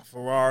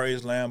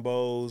Ferraris,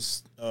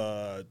 Lambos,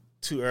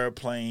 2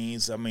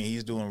 airplanes. I mean,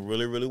 he's doing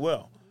really, really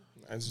well.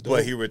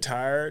 But he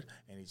retired,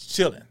 and he's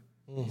chilling.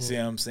 You see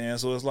what I'm saying?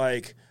 So it's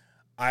like,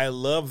 I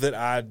love that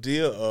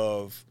idea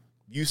of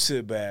you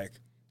sit back,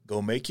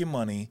 go make your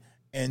money,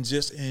 and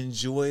just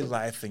enjoy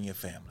life and your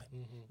family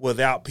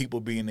without people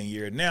being in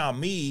your ear. Now,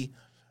 me,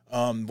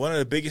 one of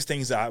the biggest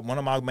things, one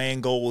of my main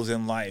goals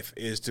in life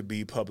is to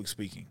be public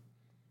speaking.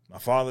 My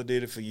father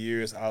did it for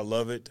years. I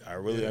love it. I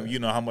really, you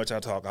know how much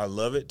I talk. I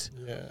love it.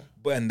 Yeah.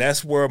 And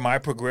that's where my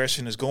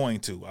progression is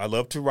going to. I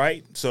love to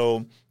write.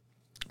 So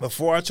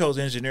before I chose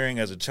engineering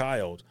as a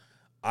child,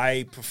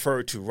 I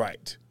preferred to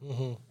write.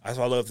 That's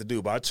what I love to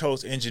do. But I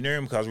chose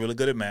engineering because I was really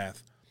good at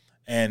math.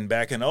 And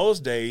back in those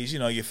days,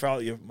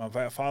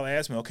 my father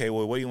asked me, okay,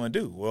 well, what do you want to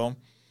do? Well,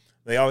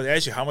 they always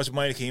ask you, how much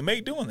money can you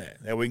make doing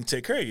that way you can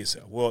take care of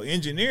yourself? Well,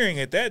 engineering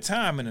at that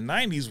time in the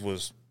 90s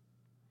was,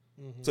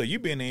 so you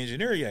being an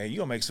engineer, you're going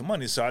to make some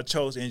money. So I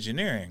chose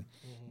engineering.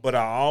 But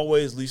I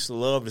always used to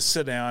love to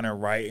sit down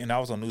and write, and I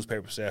was on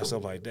newspaper staff,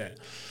 stuff like that.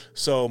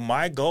 So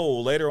my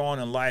goal later on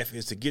in life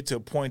is to get to a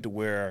point to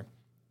where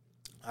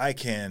I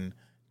can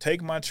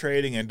take my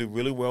trading and do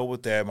really well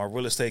with that, my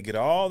real estate, get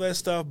all that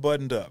stuff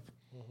buttoned up.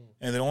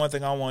 And the only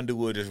thing I want to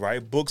do is just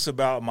write books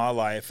about my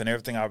life and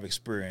everything I've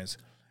experienced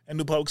and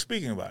do public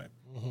speaking about it.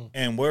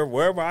 And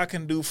wherever I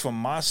can do from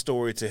my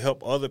story to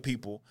help other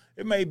people,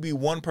 it may be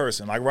one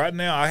person. Like right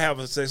now, I have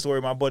a sex story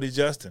with my buddy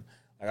Justin.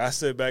 Like I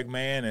sit back,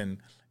 man, and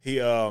he,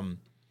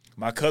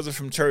 my cousin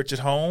from church at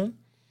home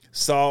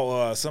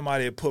saw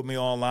somebody had put me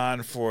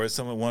online for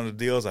one of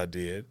the deals I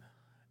did.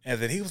 And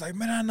then he was like,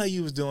 man, I know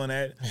you was doing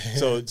that.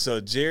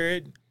 So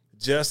Jared,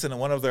 Justin, and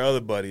one of their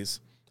other buddies,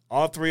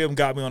 all three of them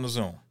got me on the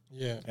Zoom.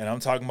 Yeah. And I'm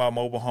talking about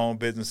mobile home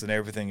business and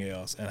everything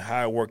else and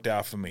how it worked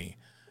out for me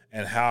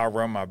and how I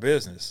run my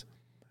business.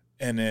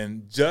 And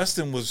then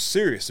Justin was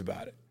serious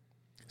about it.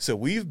 So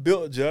we've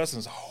built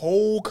Justin's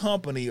whole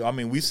company. I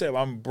mean,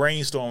 I'm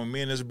brainstorming,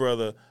 me and his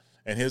brother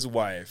and his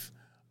wife.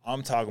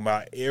 I'm talking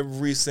about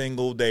every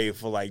single day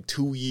for like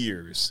 2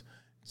 years,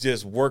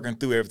 just working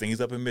through everything. He's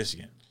up in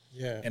Michigan.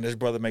 Yeah. And his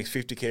brother makes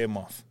 $50K a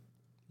month.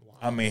 Wow.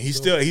 I mean,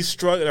 he's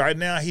struggling right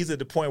now. He's at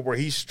the point where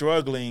he's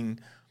struggling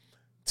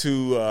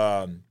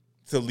to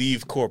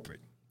leave corporate.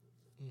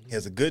 He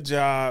has a good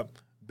job,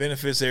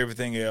 benefits,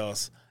 everything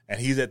else. And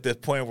he's at this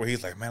point where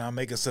he's like, man, I'm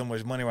making so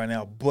much money right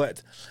now,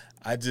 but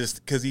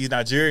because he's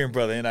Nigerian,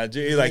 brother, in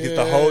Nigeria, it's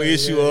the whole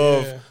issue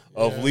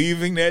of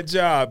leaving that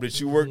job that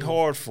you worked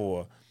hard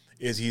for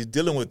is he's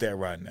dealing with that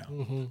right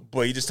now.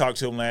 But he just talked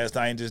to him last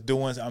night and he's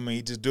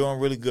just doing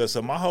really good.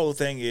 So my whole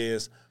thing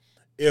is,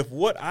 if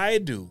what I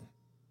do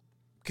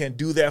can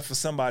do that for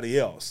somebody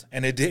else,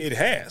 and it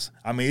has.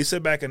 I mean, he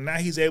sat back and now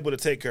he's able to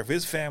take care of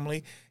his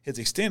family, his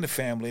extended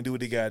family, and do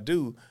what he got to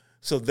do.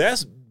 So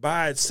that's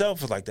by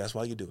itself is like, that's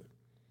why you do it.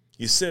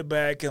 You sit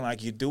back and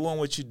like you're doing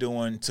what you're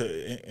doing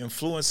to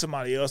influence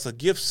somebody else or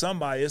give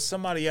somebody. There's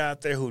somebody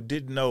out there who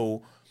didn't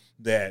know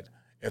that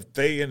if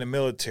they in the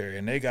military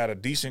and they got a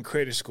decent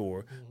credit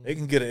score, they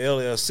can get an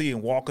LLC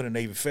and walk in the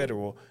Navy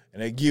Federal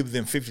and they give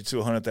them $50,000 to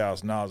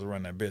 $100,000 to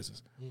run their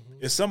business.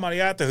 There's somebody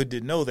out there who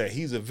didn't know that.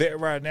 He's a vet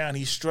right now and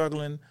he's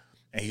struggling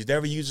and he's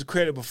never used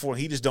credit before.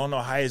 And he just don't know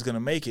how he's going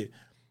to make it.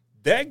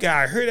 That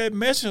guy heard that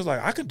message was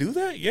like, I can do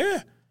that?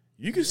 Yeah.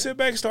 You can sit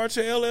back and start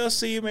your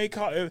LLC and make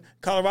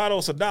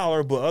Colorado's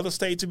 $1, but other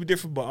states would be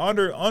different. But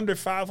under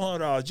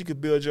 $500, you could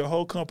build your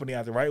whole company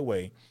out the right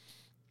way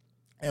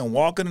and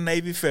walk in the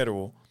Navy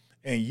Federal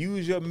and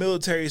use your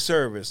military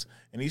service.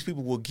 And these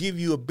people will give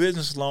you a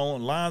business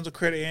loan, lines of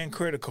credit, and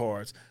credit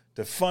cards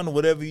to fund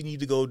whatever you need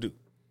to go do.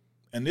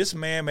 And this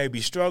man may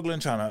be struggling,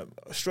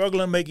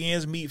 making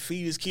ends meet,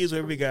 feed his kids,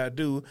 whatever he got to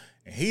do.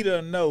 And he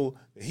doesn't know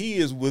that he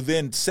is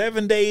within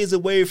 7 days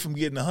away from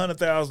getting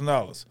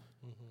 $100,000.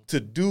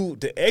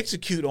 To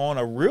execute on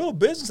a real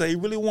business that he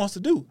really wants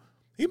to do.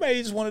 He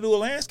may just want to do a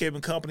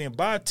landscaping company and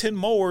buy 10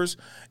 mowers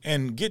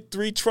and get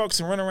 3 trucks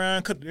and run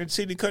around the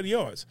city cutting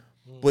yards.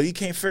 But he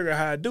can't figure out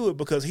how to do it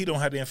because he don't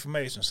have the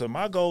information. So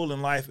my goal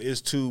in life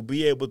is to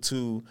be able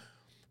to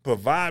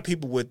provide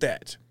people with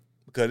that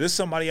because there's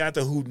somebody out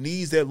there who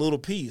needs that little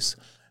piece.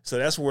 So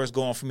that's where it's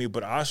going for me.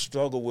 But I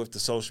struggle with the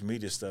social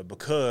media stuff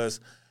because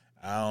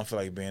I don't feel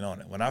like being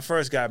on it. When I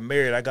first got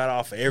married, I got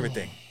off of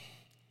everything.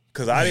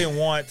 Because I didn't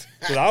want,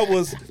 because I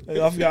was,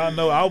 if y'all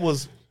know, I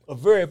was a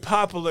very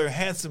popular,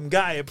 handsome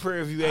guy at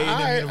Prairie View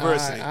A&M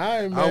University.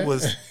 I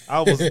was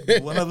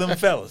one of them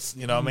fellas,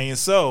 you know what I mean?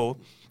 So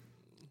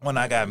when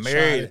I got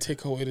married, to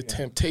take away the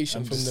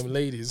temptation from them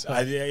ladies.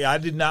 I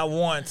did not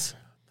want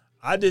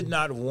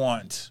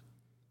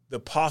the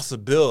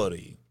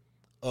possibility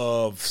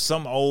of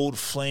some old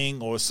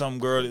fling or some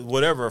girl,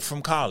 whatever,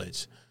 from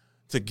college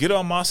to get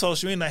on my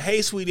social media and like,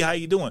 hey, sweetie, how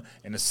you doing?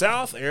 In the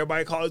South,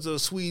 everybody calls her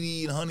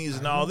sweetie and honeys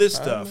and all this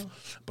stuff.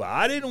 But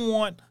I didn't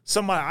want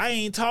somebody I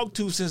ain't talked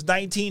to since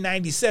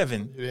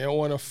 1997. You didn't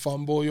want to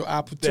fumble your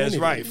opportunity.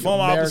 That's right.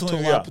 Fumble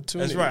opportunity.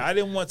 That's right. I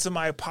didn't want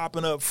somebody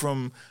popping up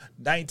from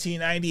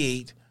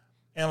 1998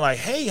 and like,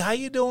 hey, how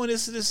you doing?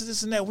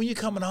 This and that. When you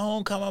coming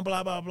home? Coming,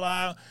 blah, blah,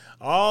 blah.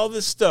 All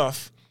this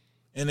stuff.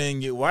 And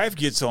then your wife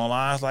gets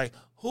online. It's like,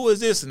 who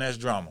is this? And that's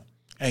drama.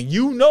 And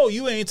you know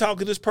you ain't talking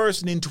to this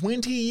person in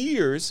 20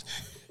 years,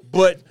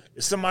 but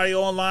somebody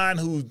online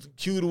who's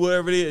cute or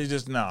whatever it is,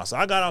 just nah. So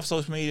I got off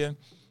social media.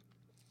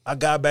 I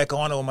got back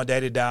on it when my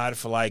daddy died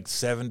for like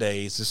 7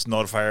 days. Just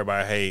notify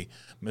everybody, hey,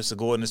 Mr.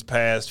 Gordon has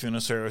passed.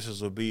 Funeral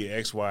services will be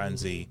X, Y, and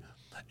Z.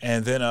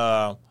 And then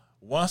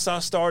once I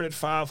started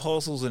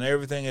FiveHustles and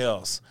everything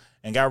else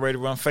and got ready to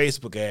run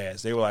Facebook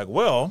ads, they were like,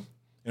 well,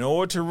 in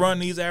order to run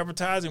these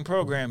advertising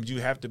programs,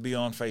 you have to be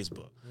on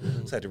Facebook.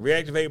 So I had to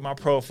reactivate my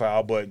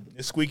profile, but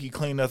it's squeaky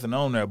clean, nothing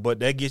on there. But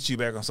that gets you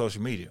back on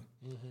social media.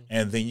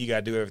 And then you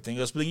got to do everything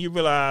else. But then you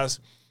realize,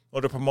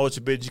 to promote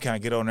your business, you kind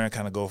of get on there and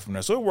kind of go from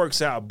there. So it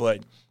works out.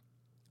 But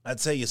I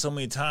tell you, so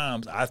many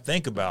times I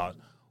think about,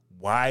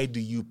 why do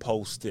you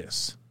post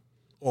this?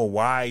 Or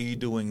why are you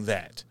doing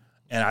that?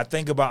 And I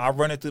think about, I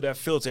run it through that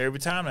filter every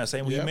time. And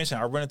same when you mentioned,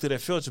 I run it through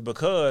that filter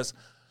because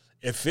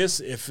if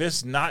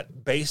it's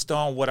not based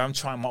on what I'm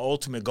trying, my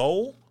ultimate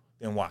goal,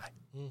 then why?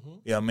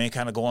 Yeah, I mean,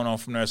 kind of going on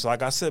from there. So,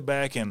 like I sit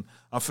back and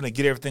I'm finna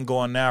get everything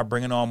going now,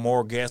 bringing on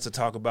more guests to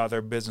talk about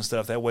their business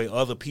stuff. That way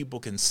other people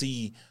can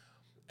see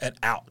an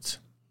out.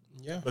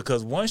 Yeah.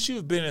 Because once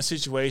you've been in a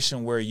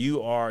situation where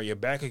you're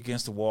back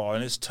against the wall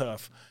and it's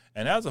tough,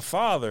 and as a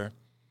father,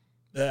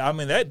 I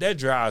mean, that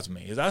drives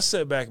me. As I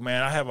sit back,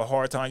 man, I have a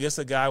hard time. I guess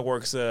the guy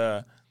works,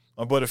 my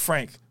brother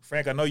Frank.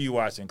 Frank, I know you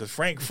watching because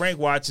Frank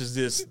watches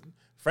this.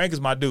 Frank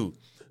is my dude.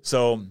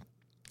 So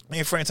me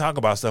and Frank talk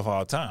about stuff all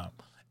the time.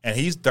 And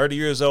he's 30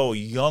 years old,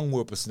 young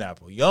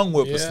whippersnapper. You know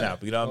what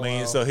I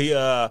mean? Wow.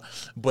 So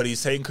but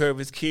he's taking care of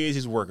his kids.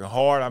 He's working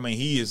hard. I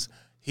mean,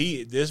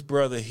 this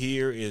brother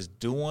here is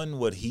doing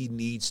what he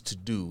needs to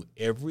do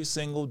every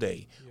single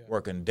day,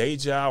 working day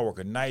job,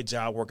 working night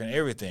job, working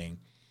everything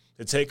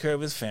to take care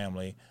of his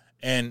family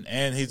and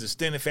his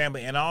extended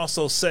family, and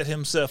also set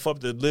himself up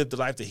to live the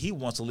life that he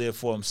wants to live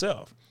for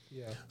himself.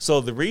 Yeah.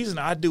 So the reason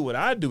I do what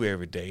I do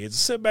every day is to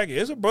sit back.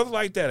 There's a brother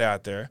like that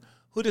out there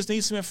who just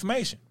needs some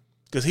information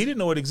because he didn't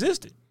know it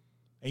existed.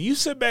 And you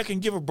sit back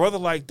and give a brother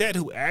like that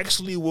who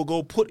actually will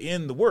go put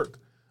in the work.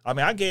 I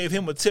mean, I gave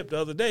him a tip the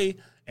other day,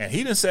 and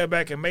he done sat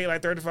back and made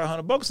like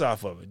 $3,500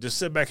 off of it. Just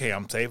sit back, hey,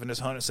 I'm saving this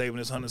 100, saving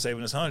this 100,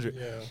 saving this 100,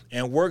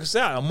 and works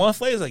out. A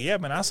month later, he's like, yeah,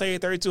 man, I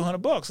saved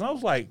 $3,200. And I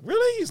was like,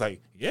 really? He's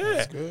like, yeah.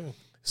 That's good.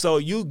 So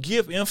you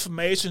give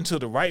information to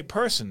the right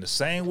person the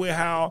same way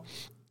how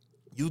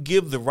you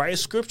give the right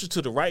scripture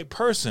to the right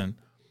person,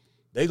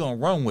 they're going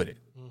to run with it.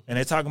 Mm-hmm. And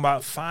they're talking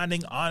about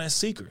finding honest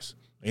seekers.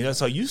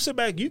 So you sit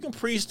back, you can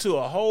preach to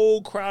a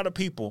whole crowd of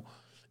people,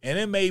 and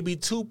there may be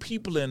 2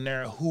 people in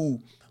there who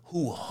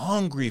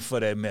hungry for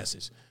that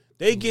message.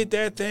 They get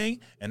that thing,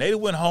 and they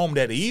went home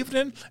that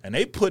evening, and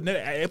they put it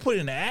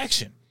into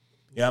action.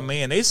 You know what I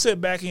mean? And they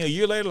sit back, and a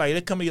year later, like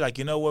they come to you like,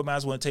 you know what, might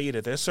as well tell you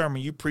that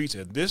sermon you preached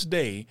at this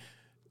day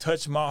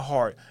touched my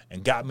heart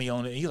and got me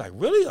on it. And you're like,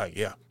 really? Like,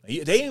 yeah. They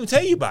didn't even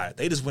tell you about it.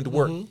 They just went to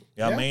work. Mm-hmm. You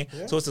know what I mean?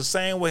 Yeah. So it's the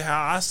same way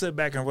how I sit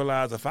back and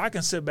realize if I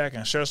can sit back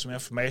and share some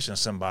information to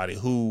somebody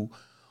who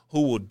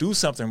will do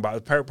something about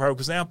it. For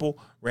example,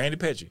 Randy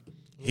Petrie.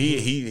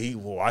 He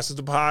watches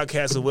the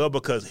podcast as well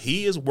because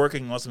he is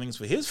working on some things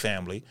for his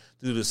family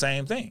to do the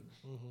same thing.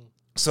 Mm-hmm.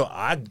 So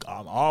I'm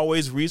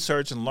always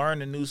researching,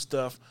 learning new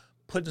stuff,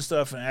 putting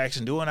stuff in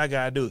action, doing what I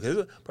got to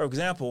do. For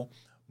example,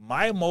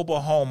 my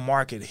mobile home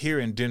market here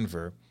in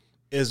Denver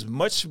is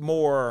much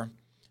more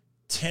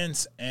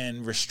tense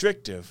and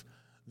restrictive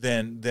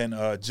than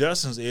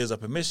Justin's is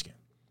up in Michigan.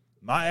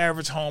 My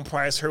average home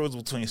price here was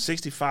between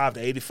 $65,000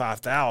 to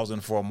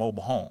 $85,000 for a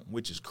mobile home,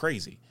 which is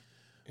crazy.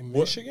 In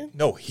Michigan?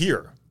 No,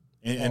 here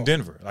in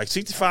Denver. Like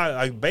 65,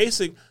 like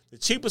basic, the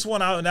cheapest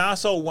one I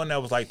sold one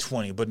that was like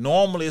 20, but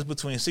normally it's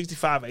between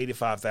 $65,000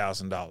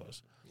 and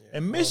 $85,000.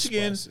 In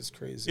Michigan, is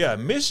crazy. Yeah,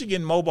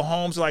 Michigan mobile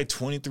homes are like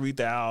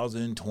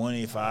 $23,000,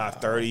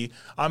 $25,000, $30,000.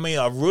 I mean,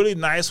 a really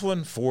nice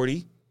one,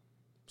 $40,000.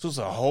 So it's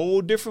a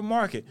whole different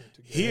market.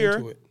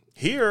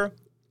 Here,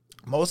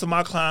 most of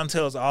my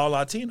clientele is all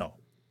Latino.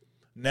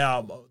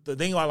 Now, the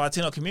thing about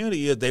Latino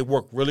community is they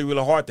work really,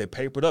 really hard. They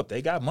papered up.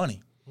 They got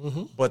money.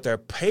 Mm-hmm. But their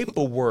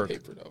paperwork,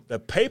 the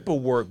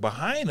paperwork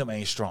behind them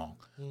ain't strong.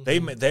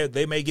 Mm-hmm.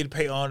 They may get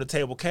paid on the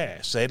table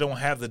cash. So they don't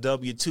have the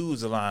W-2s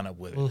to line up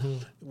with it. Mm-hmm.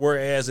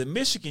 Whereas in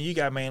Michigan, you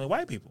got mainly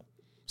white people.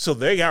 So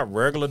they got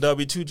regular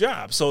W-2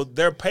 jobs. So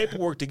their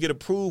paperwork to get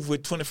approved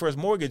with 21st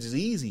Mortgage is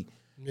easy.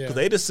 Because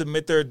they just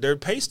submit their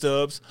pay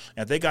stubs,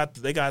 and they got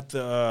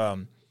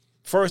the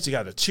first, you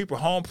got a cheaper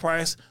home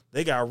price.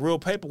 They got real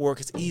paperwork.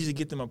 It's easy to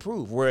get them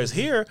approved. Whereas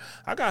here,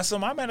 I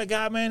met a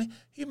guy, man,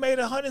 he made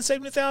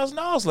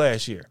 $170,000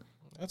 last year.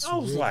 I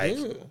was like,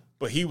 good.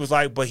 But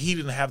he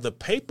didn't have the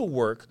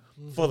paperwork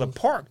for the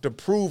park to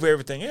prove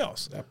everything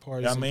else. That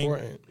part is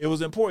important. It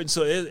was important.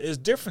 So it's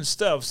different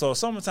stuff. So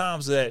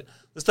sometimes that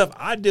the stuff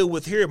I deal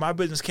with here, my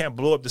business can't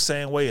blow up the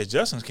same way as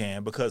Justin's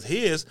can because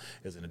his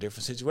is in a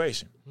different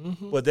situation.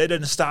 Mm-hmm. But that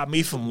doesn't stop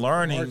me from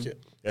learning.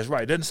 That's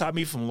right. It doesn't stop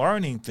me from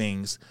learning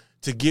things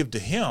to give to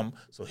him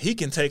so he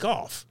can take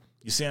off.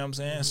 You see what I'm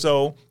saying? Mm-hmm.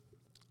 So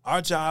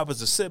our job is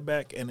to sit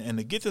back and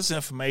to get this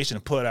information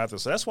and put it out there.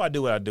 So that's why I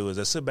do what I do is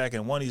I sit back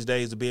and one of these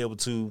days to be able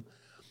to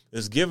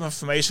is give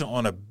information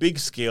on a big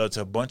scale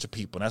to a bunch of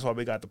people. And that's why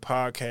we got the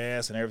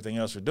podcast and everything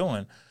else we're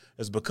doing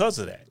is because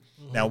of that.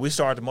 Mm-hmm. Now, we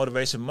started the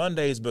Motivation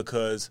Mondays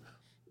because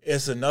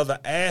it's another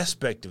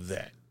aspect of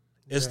that.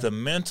 It's the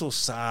mental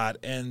side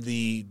and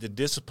the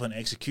discipline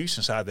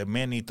execution side that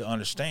men need to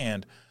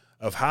understand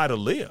of how to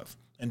live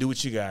and do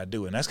what you got to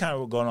do. And that's kind of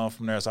what's going on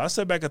from there. So I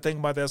sit back and think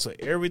about that. So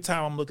every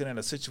time I'm looking at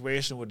a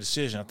situation or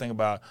decision, I think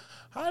about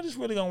how is this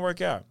really going to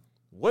work out?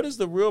 What is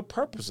the real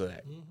purpose of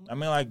that? Mm-hmm. I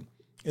mean, like,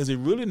 is it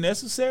really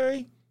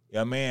necessary?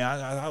 Yeah, man,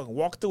 I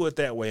walk through it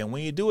that way. And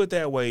when you do it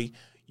that way,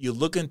 you're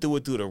looking through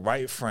it through the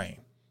right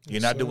frame.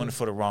 You're not doing it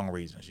for the wrong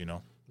reasons, you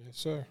know? Yes,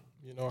 sir.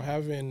 You know,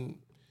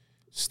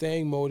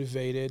 staying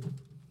motivated,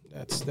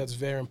 that's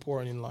very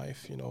important in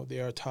life. You know,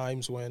 there are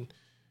times when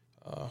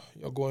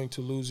you're going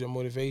to lose your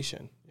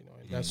motivation, you know,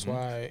 and that's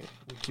why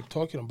we keep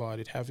talking about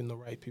it, having the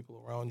right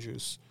people around you.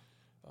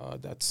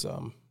 That's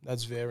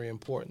very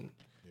important.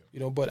 Yeah. You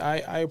know, but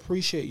I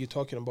appreciate you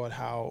talking about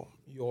how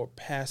you're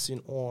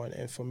passing on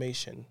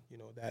information, you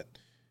know, that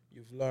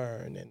you've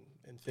learned and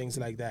things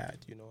like that,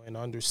 you know, and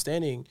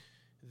understanding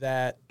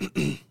that,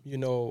 you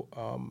know,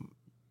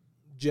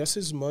 just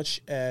as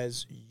much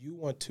as you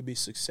want to be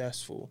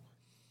successful,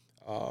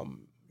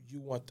 you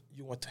want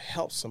to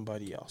help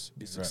somebody else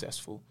be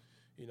successful.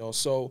 You know,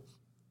 so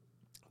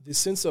the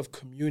sense of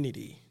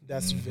community,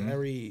 that's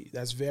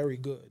very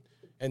good.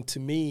 And to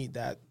me,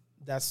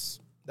 that's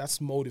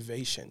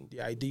motivation.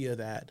 The idea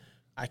that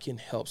I can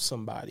help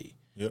somebody,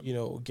 you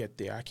know, get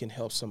there. I can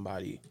help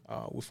somebody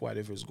with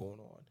whatever's going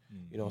on.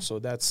 You know, so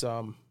that's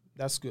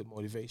good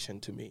motivation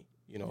to me.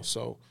 You know,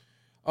 so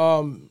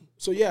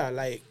yeah,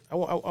 like I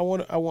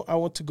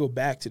want to go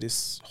back to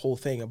this whole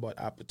thing about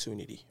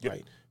opportunity,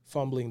 right?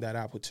 Fumbling that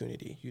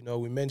opportunity. You know,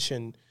 we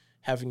mentioned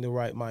having the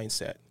right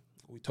mindset.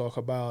 We talk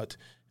about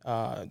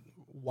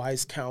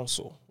wise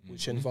counsel,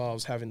 which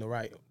involves having the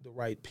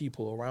right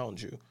people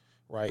around you,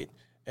 right?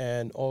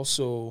 And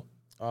also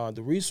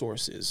the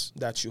resources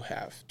that you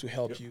have to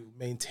help you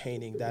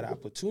maintaining that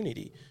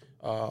opportunity.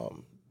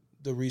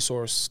 The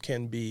resource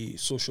can be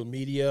social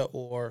media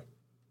or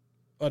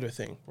other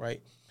thing,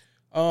 right?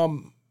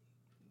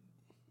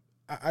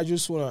 I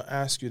just want to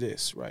ask you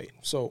this, right?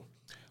 So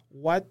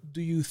what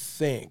do you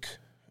think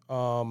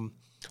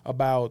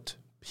about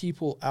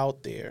people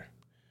out there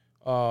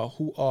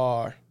who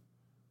are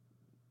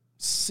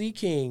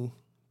seeking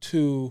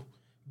to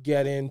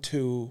get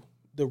into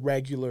the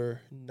regular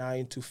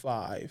 9 to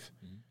 5,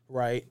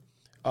 right?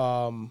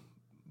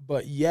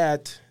 But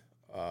yet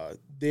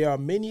there are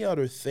many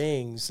other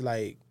things,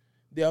 like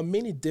there are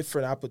many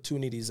different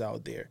opportunities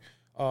out there.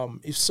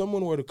 If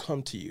someone were to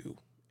come to you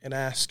and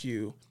ask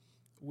you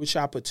which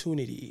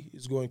opportunity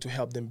is going to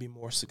help them be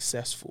more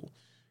successful,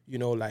 you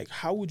know, like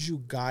how would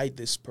you guide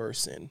this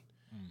person?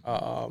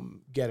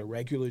 Get a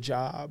regular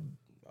job,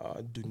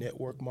 do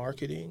network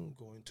marketing,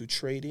 go into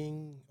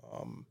trading,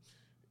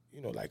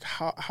 you know, like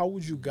how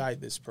would you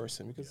guide this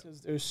person?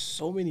 Because there's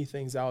so many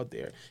things out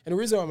there. And the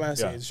reason I'm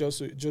asking is just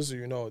so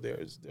you know,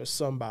 there's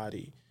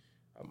somebody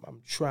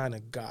I'm trying to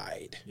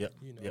guide. You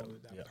know,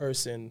 that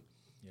person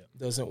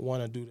doesn't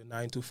want to do the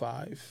 9 to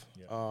 5,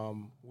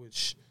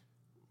 which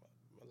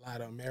a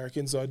lot of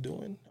Americans are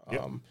doing.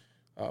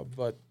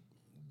 But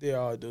there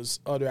are those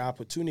other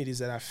opportunities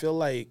that I feel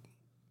like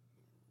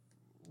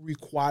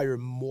require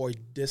more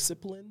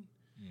discipline,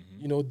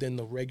 you know, than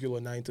the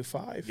regular 9 to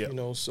 5. You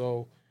know,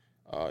 so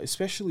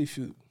especially if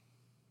you,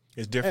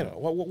 it's different.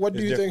 What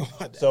do you think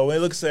about that? So when it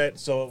looks at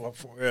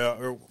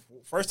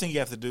first thing you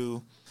have to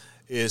do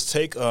is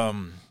take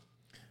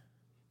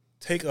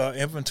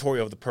inventory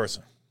of the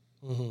person.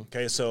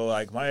 Okay, so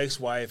like my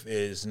ex-wife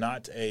is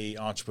not a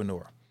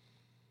entrepreneur.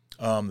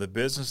 The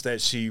business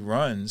that she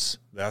runs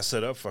that I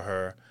set up for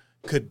her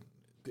could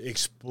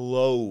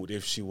explode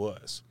if she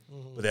was,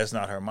 but that's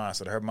not her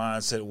mindset. Her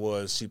mindset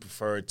was she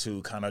preferred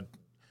to kind of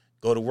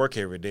go to work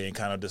every day and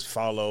kind of just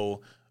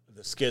follow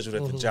the schedule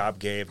that the job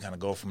gave, kind of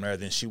go from there.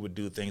 Then she would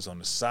do things on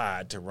the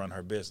side to run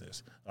her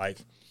business. Like,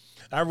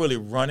 I really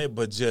run it,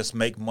 but just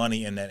make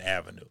money in that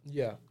avenue.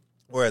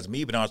 Whereas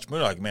me being an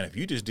entrepreneur, like, man, if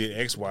you just did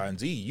X, Y, and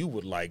Z, you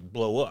would like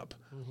blow up.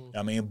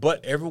 I mean,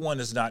 but everyone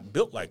is not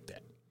built like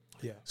that.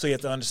 So you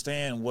have to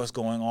understand what's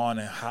going on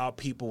and how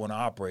people want to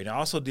operate. It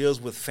also deals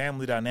with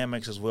family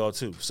dynamics as well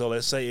too. So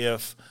let's say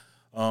if,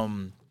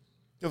 for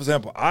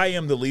example, I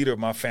am the leader of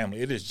my family.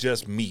 It is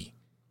just me.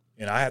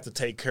 And I have to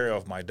take care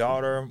of my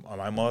daughter, or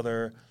my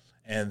mother,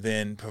 and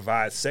then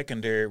provide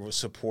secondary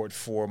support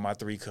for my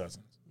 3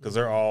 cousins. Because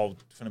they're all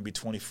going to be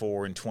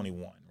 24 and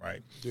 21,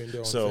 right? Doing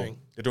their own thing.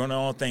 They're doing their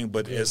own thing,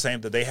 but it's the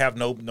same that they have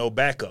no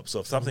backup.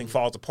 So if something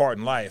falls apart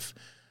in life,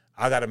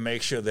 I got to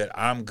make sure that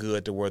I'm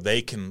good to where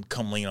they can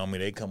come lean on me.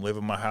 They come live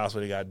in my house,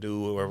 what they got to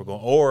do, wherever going,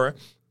 or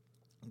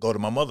go to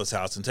my mother's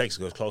house in Texas,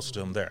 go closer to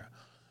them there.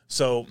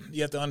 So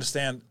you have to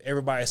understand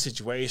everybody's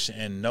situation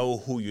and know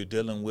who you're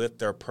dealing with,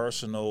 their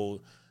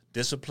personal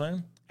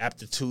discipline,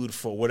 aptitude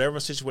for whatever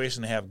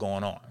situation they have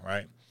going on,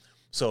 right?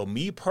 So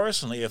me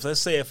personally,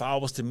 if I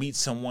was to meet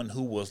someone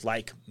who was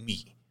like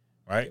me,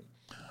 right,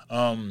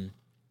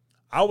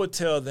 I would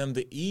tell them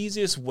the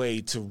easiest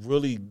way to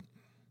really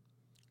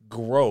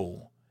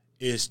grow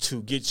is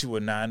to get you a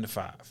 9 to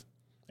 5.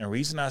 And the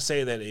reason I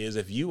say that is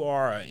if you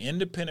are an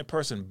independent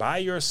person by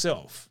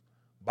yourself,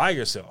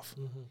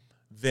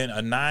 then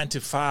a 9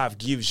 to 5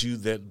 gives you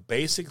that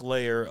basic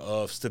layer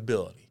of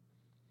stability.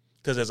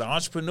 Because as an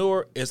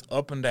entrepreneur, it's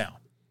up and down.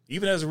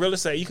 Even as a real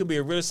estate, you could be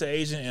a real estate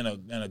agent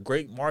in a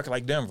great market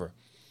like Denver.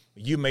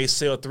 You may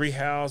sell 3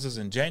 houses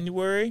in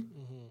January,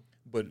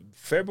 but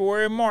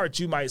February and March,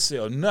 you might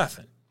sell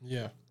nothing.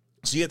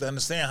 So you have to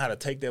understand how to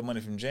take that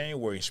money from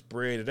January and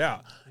spread it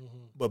out.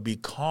 But be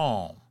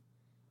calm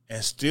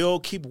and still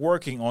keep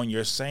working on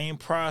your same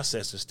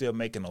process and still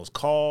making those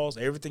calls,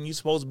 everything you're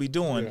supposed to be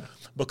doing,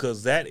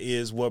 because that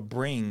is what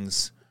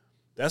brings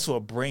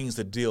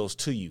the deals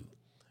to you.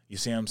 You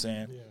see what I'm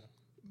saying?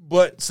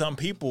 But some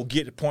people get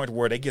to the point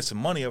where they get some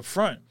money up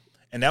front,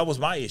 and that was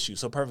my issue.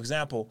 So, perfect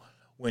example,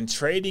 when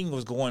trading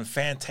was going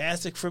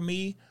fantastic for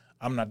me,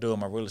 I'm not doing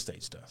my real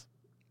estate stuff.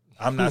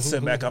 I'm not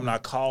sitting back. I'm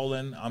not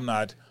calling.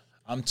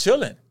 I'm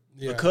chilling.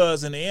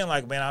 Because in the end,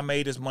 like, man, I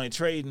made this money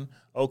trading.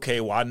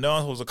 Okay, well, I know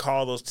I'm supposed to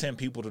call those 10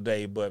 people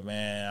today, but,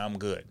 man, I'm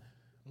good.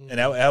 And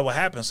that would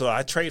happen. So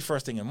I trade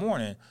first thing in the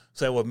morning,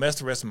 so it would mess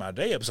the rest of my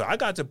day up. So I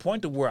got to the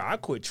point to where I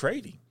quit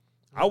trading.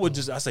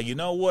 I say, you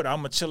know what?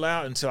 I'm going to chill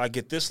out until I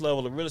get this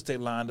level of real estate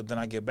lined up, then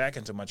I get back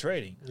into my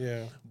trading.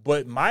 Yeah.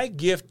 But my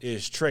gift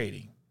is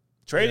trading.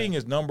 Trading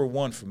is number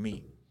one for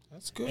me.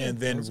 That's good. And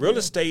then real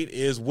estate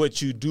is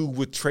what you do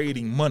with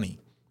trading money.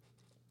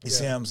 You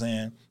see what I'm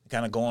saying?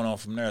 Kind of going on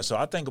from there. So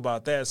I think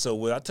about that. So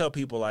what I tell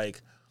people,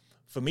 like,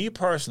 for me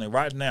personally,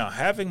 right now,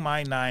 having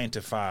my 9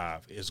 to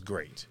 5 is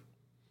great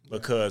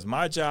because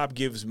my job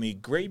gives me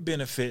great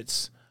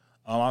benefits.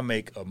 I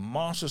make a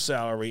monster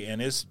salary,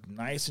 and it's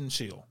nice and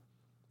chill.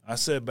 I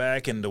sit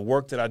back, and the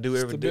work that I do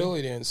every day.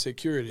 Stability and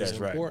security is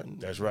important.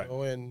 That's right. You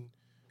know, and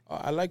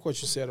I like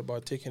what you said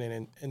about taking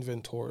an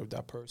inventory of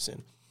that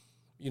person.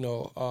 You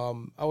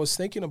know, I was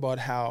thinking about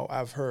how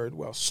I've heard,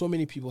 so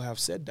many people have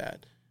said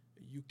that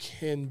you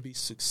can be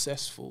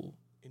successful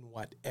in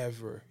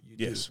whatever you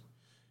do.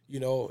 You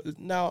know,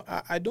 now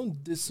I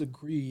don't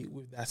disagree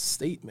with that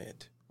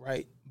statement,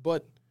 right?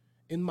 But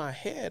in my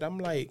head, I'm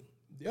like,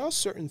 there are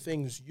certain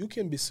things you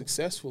can be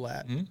successful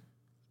at. Mm-hmm.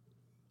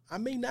 I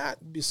may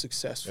not be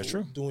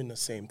successful doing the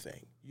same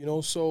thing, you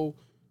know? So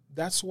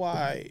that's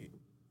why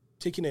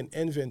taking an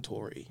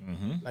inventory,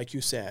 like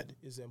you said,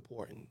 is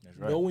important.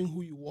 Knowing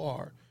who you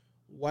are,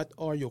 what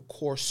are your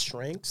core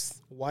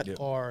strengths, what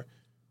are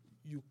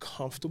you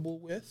comfortable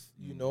with,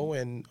 you know,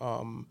 and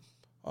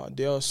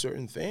there are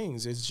certain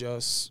things. It's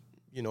just,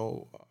 you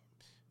know,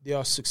 there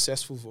are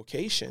successful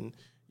vocation,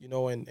 you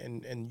know,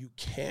 and you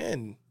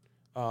can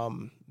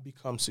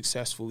become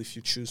successful if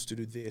you choose to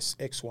do this,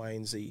 X, Y,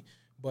 and Z.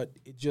 But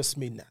it just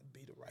may not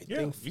be the right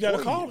thing for you. You got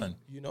a calling.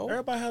 You know?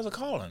 Everybody has a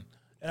calling.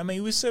 And I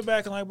mean, we sit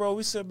back and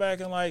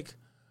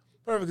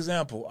perfect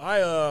example,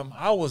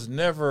 I was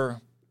never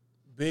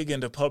big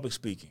into public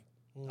speaking.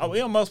 You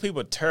know, most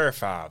people are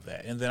terrified of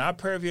that. And then I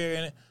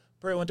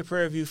went to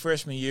Prairie View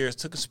freshman years,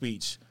 took a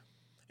speech.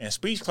 And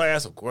speech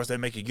class, of course, they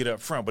make you get up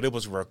front, but it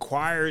was a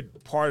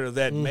required part of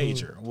that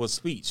major was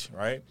speech,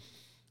 right?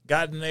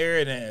 Got in there,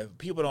 and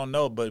people don't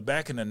know, but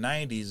back in the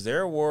 90s,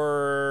 there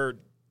were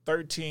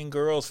 13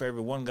 girls for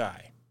every one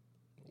guy.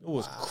 It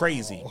was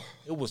crazy.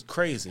 It was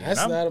crazy.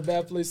 That's not a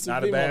bad place to be.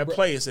 Not a bad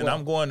place. And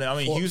I'm going to,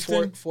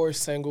 Houston. For a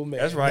single man.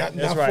 That's right.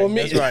 That's right.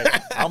 That's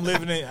right. I'm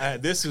living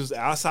in, this is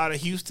outside of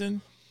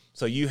Houston.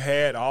 So you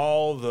had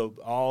all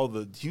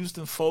the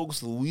Houston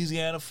folks,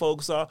 Louisiana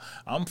folks.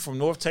 I'm from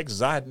North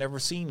Texas. I had never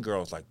seen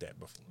girls like that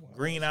before.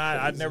 Green-eyed,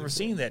 I'd never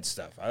seen that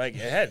stuff. It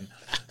hadn't.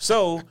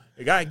 So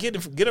the guy get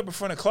up in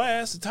front of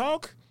class to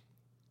talk.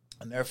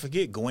 I'll never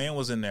forget, Gwen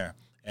was in there.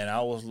 And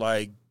I was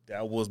like,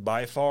 that was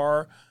by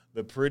far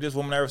the prettiest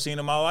woman I've ever seen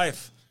in my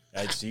life.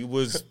 And she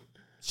was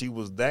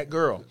that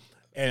girl.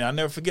 And I'll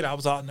never forget, I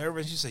was all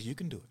nervous. She said, you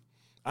can do it.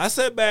 I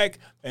sat back,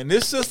 and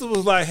this sister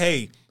was like,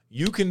 hey,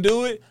 you can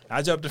do it.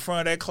 I jumped in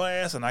front of that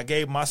class, and I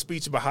gave my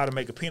speech about how to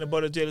make a peanut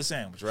butter jelly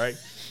sandwich, right?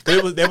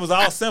 It was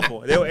all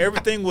simple.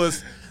 Everything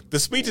was – the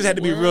speeches had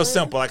to be real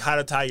simple, like how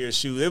to tie your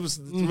shoe. It was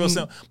real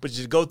simple. But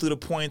you go through the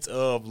points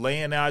of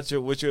laying out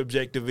what your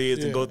objective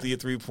is and go through your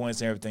 3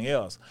 points and everything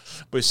else.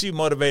 But she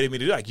motivated me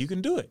to do you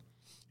can do it.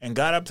 And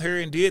got up here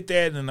and did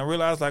that, and I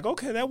realized, like,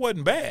 okay, that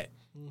wasn't bad.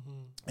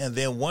 And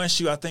then once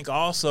you get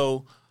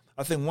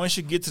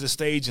to the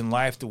stage in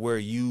life to where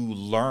you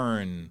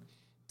learn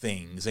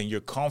things and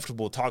you're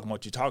comfortable talking about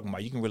what you're talking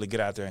about, you can really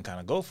get out there and kind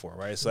of go for it,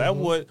 right? So that's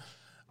what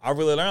I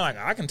really learned. Like,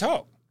 I can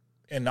talk.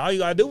 And all you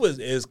got to do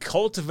is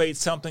cultivate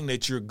something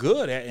that you're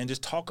good at and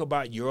just talk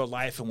about your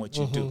life and what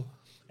you do.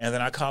 And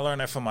then I kind of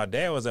learned that from my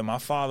dad was that my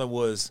father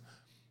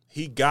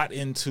he got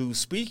into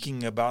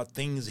speaking about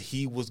things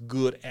he was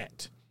good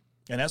at.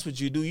 And that's what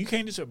you do. You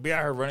can't just be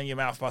out here running your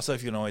mouth about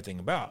stuff you don't know anything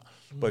about.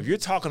 But if you're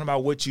talking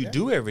about what you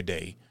do every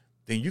day,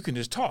 then you can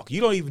just talk.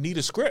 You don't even need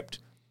a script.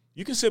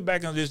 You can sit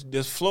back and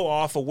just flow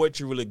off of what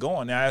you're really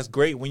going. Now, that's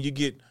great when you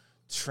get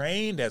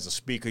trained as a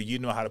speaker. You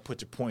know how to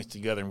put your points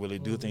together and really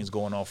do things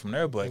going on from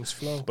there.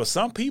 But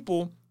some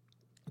people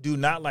do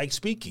not like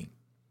speaking,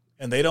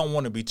 and they don't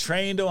want to be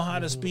trained on how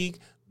to speak.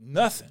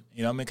 Nothing.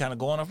 You know what I mean? Kind of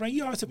going off.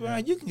 You always say,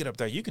 you can get up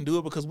there. You can do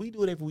it because we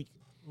do it every week.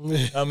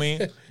 I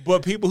mean,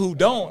 but people who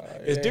don't,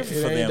 it's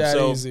different for them.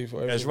 So easy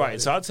for that's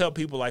right. So I tell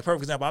people, like,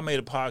 perfect example, I made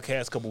a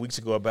podcast a couple weeks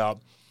ago about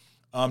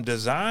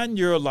design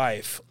your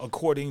life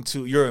according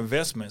to your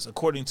investments,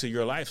 according to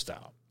your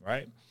lifestyle,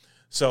 right?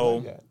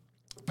 So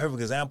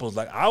perfect example is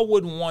like, I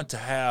wouldn't want to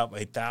have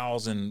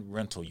 1,000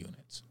 rental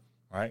units,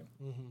 right?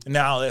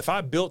 Now, if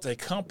I built a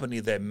company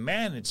that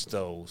managed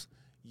those,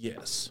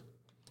 yes.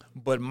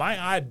 But my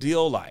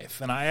ideal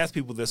life, and I ask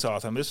people this all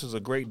the time, this is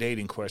a great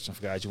dating question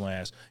for guys you want to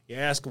ask. You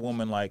ask a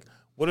woman, like,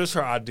 what does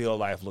her ideal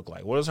life look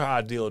like? What does her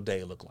ideal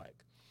day look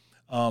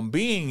like?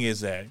 Being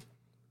is that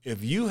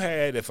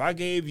if I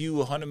gave you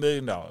 $100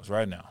 million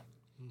right now,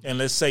 and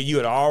let's say you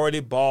had already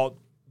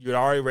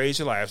raised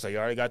your lifestyle, you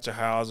already got your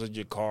houses,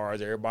 your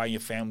cars, everybody in your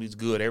family's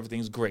good,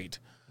 everything's great.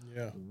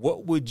 Yeah.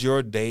 What would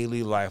your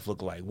daily life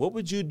look like? What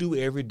would you do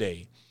every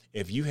day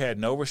if you had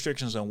no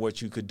restrictions on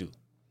what you could do?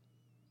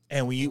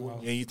 And when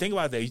you think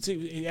about that,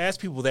 you ask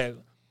people that,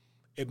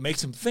 it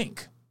makes them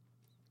think.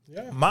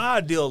 Yeah. My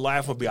ideal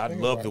life would be I'd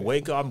love to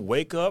wake up,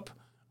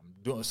 I'm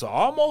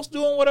almost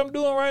doing what I'm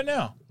doing right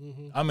now.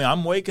 I mean,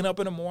 I'm waking up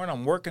in the morning,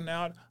 I'm working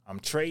out, I'm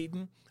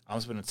trading, I'm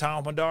spending time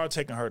with my daughter,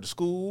 taking her to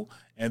school,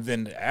 and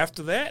then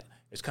after that,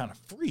 it's kind of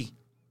free.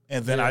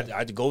 And then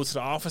I go to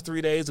the office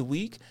 3 days a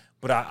week,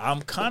 but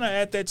I'm kind of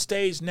at that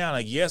stage now.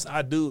 Like, yes,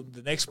 I do.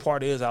 The next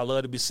part is I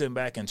love to be sitting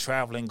back and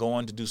traveling,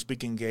 going to do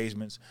speaking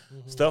engagements,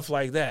 stuff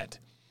like that.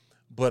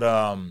 But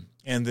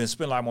and then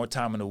spend a lot more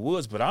time in the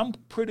woods. But I'm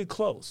pretty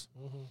close.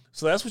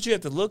 So that's what you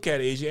have to look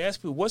at is you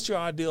ask people, what's your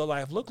ideal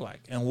life look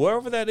like? And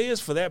wherever that is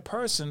for that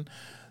person,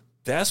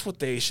 that's what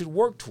they should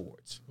work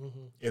towards.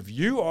 If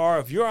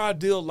your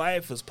ideal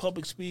life is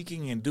public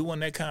speaking and doing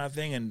that kind of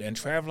thing and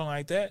traveling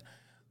like that,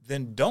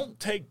 then don't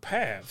take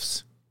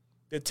paths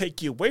that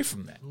take you away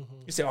from that.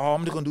 You say,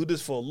 I'm just going to do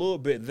this for a little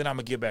bit, and then I'm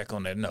going to get back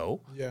on that.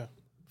 No. Yeah.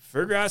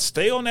 Figure out,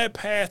 stay on that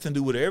path and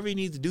do whatever you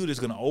need to do that's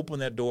going to open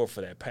that door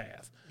for that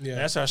path. Yeah.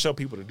 And that's what I show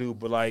people to do.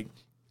 But, like,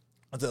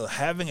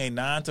 having a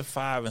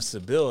 9-to-5 and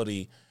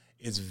stability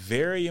is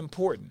very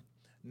important.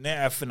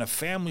 Now, if in a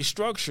family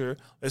structure,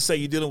 let's say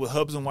you're dealing with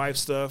husband and wife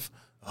stuff,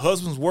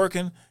 husband's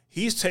working,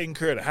 he's taking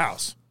care of the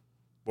house.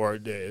 Or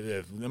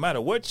if, no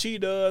matter what she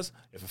does,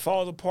 if it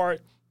falls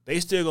apart, they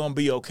still going to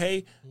be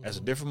okay. That's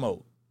a different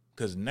mode.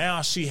 Because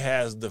now she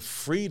has the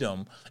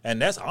freedom.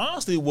 And that's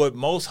honestly what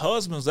most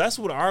husbands, that's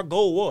what our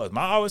goal was.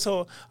 I always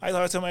tell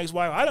my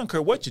ex-wife, I don't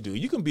care what you do.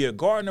 You can be a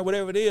gardener,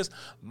 whatever it is.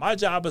 My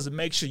job is to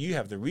make sure you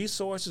have the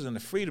resources and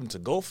the freedom to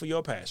go for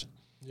your passion.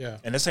 Yeah.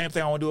 And the same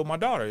thing I want to do with my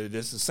daughter.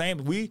 It's the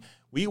same.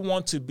 We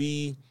want to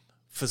be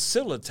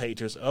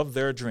facilitators of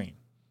their dream.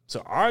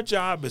 So our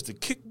job is to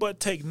kick butt,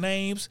 take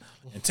names,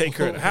 and take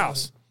care of the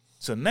house.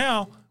 So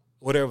now,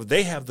 whatever,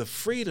 they have the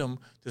freedom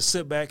to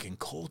sit back and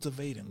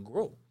cultivate and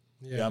grow.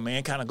 Yeah. You know what I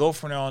mean? Kind of go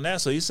from there on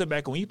that. So you sit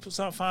back and when you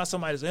find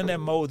somebody that's in that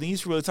mode, then you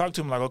should really talk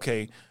to them like,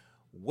 okay,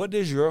 what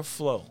is your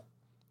flow?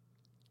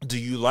 Do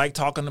you like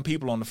talking to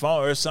people on the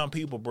phone? Or are some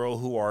people, bro,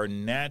 who are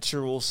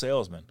natural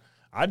salesmen?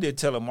 I did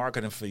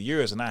telemarketing for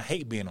years, and I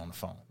hate being on the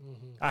phone.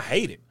 I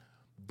hate it.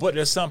 But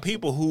there's some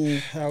people who...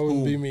 That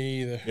wouldn't be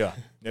me either. Yeah.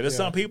 There's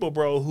some people,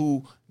 bro,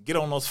 who get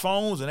on those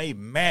phones and they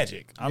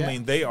magic. I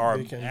mean, they are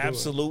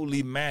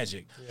absolutely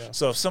magic. Yeah.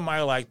 So if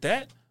somebody like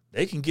that,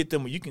 they can get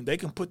them. They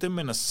can put them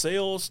in a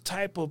sales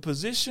type of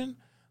position.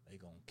 They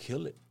gonna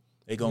kill it.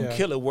 They gonna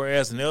kill it.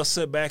 Whereas, and they'll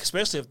sit back,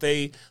 especially if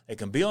they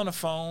can be on the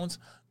phones.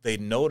 They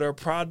know their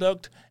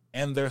product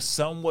and they're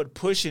somewhat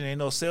pushing in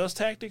those sales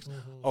tactics.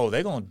 Oh,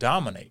 they're gonna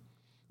dominate.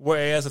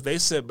 Whereas if they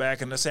sit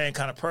back and the same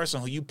kind of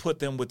person who you put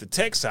them with the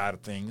tech side of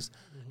things,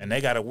 and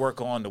they got to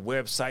work on the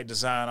website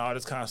design, all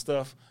this kind of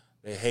stuff,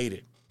 they hate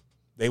it.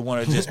 They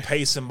want to just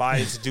pay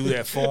somebody to do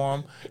that for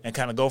them and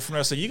kind of go from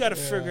there. So you got to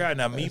figure out.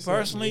 Now, me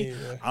personally,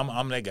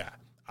 I'm that guy.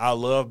 I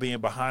love being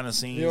behind the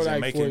scenes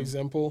and making. For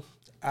example,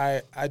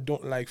 I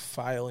don't like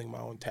filing my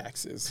own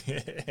taxes.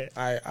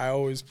 I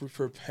always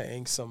prefer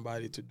paying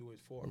somebody to do it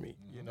for me.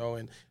 You know,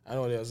 and I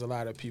know there's a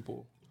lot of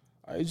people.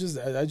 That's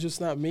just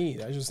not me.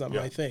 That's just not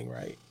my thing,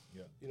 right?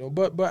 Yeah. You know,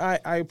 but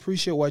I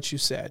appreciate what you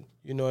said.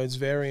 You know, it's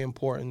very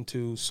important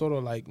to sort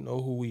of like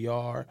know who we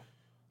are,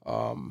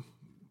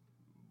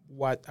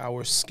 what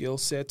our skill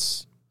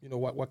sets, you know,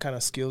 what kind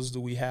of skills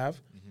do we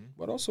have,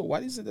 but also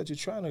what is it that you're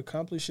trying to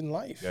accomplish in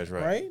life? That's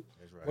right.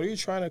 That's right. What are you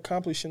trying to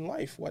accomplish in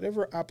life?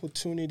 Whatever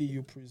opportunity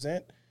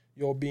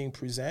you're being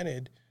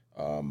presented,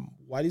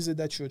 what is it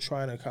that you're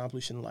trying to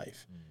accomplish in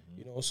life?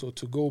 You know, so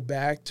to go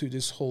back to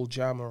this whole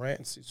Ja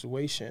Morant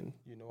situation,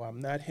 you know, I'm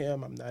not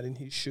him, I'm not in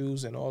his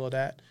shoes and all of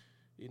that.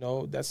 You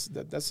know, that's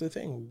the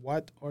thing.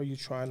 What are you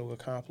trying to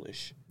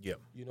accomplish? Yeah.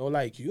 You know,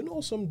 like, you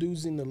know, some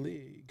dudes in the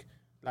league,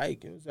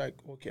 like, it was like,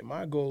 okay,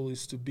 my goal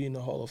is to be in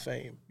the Hall of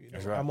Fame. You know,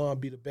 right. I'm gonna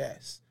be the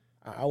best.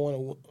 I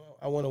want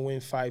to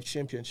win 5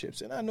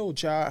 championships, and I know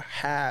Ja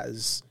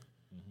has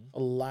a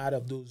lot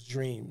of those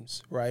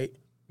dreams, right?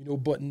 You know,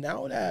 but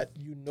now that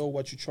you know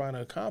what you're trying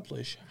to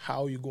accomplish,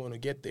 how are you going to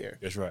get there?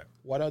 That's right.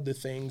 What are the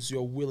things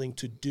you're willing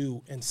to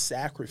do and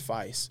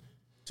sacrifice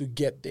to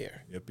get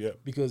there? Yep.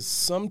 Because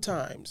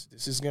sometimes,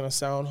 this is going to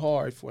sound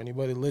hard for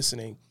anybody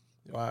listening.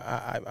 You know,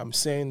 I'm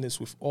saying this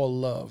with all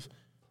love.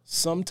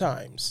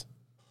 Sometimes,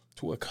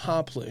 to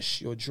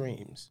accomplish your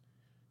dreams,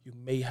 you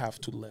may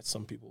have to let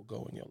some people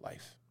go in your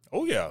life.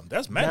 Oh, yeah.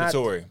 That's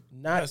mandatory.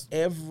 Not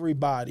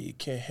everybody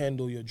can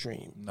handle your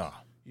dream. Nah.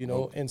 You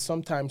know, and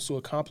sometimes to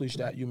accomplish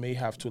that, you may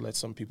have to let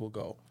some people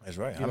go. That's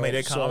right. I made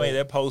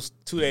that post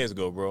 2 days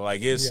ago, bro.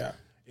 Like,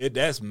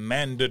 that's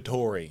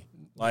mandatory.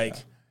 Like,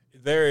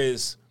 it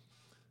is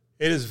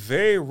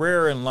very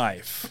rare in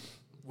life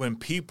when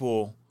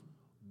people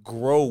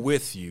grow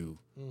with you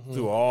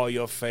through all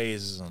your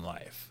phases in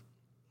life.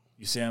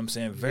 You see what I'm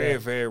saying? Very,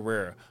 very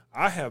rare.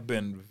 I have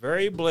been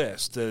very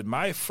blessed that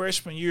my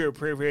freshman year at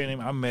Prairie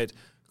View, I met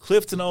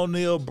Clifton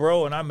O'Neal,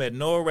 bro, and I met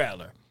Noah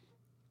Rattler.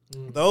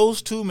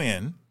 Those two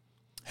men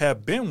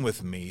have been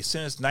with me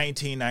since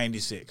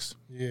 1996.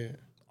 Yeah.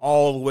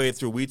 All the way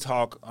through. We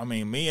talk, I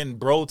mean, me and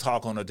bro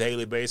talk on a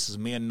daily basis.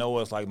 Me and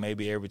Noah's like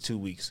maybe every 2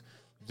 weeks.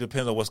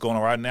 Depends on what's going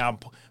on. Right now, I'm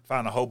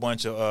finding a whole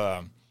bunch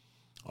of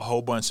a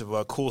whole bunch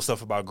of cool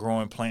stuff about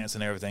growing plants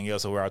and everything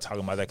else. So we're out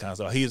talking about that kind of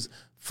stuff. He's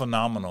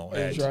phenomenal.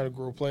 Are you trying to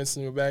grow plants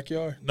in your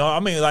backyard? No, I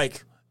mean,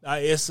 like,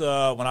 it's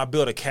when I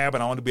build a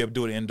cabin, I want to be able to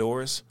do it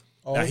indoors.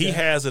 Oh, now, okay. he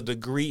has a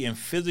degree in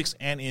physics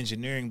and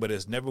engineering, but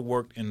has never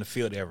worked in the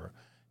field ever.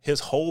 His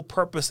whole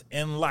purpose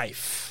in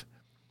life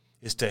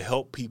is to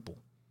help people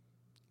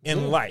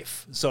in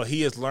life. So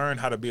he has learned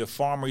how to be a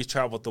farmer. He's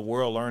traveled the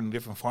world, learning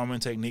different farming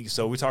techniques.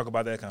 So we talk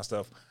about that kind of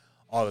stuff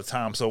all the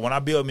time. So when I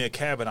build me a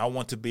cabin, I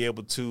want to be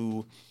able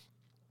to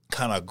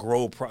kind of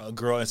grow.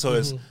 And so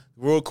it's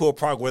real cool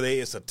product where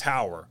it's a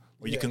tower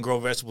where you can grow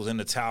vegetables in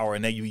the tower,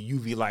 and then you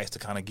UV lights to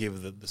kind of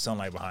give the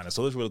sunlight behind it.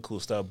 So it's really cool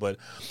stuff. But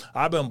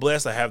I've been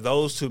blessed to have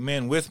those two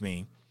men with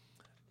me.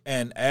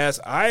 And as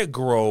I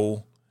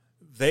grow,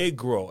 they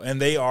grow,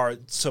 and they are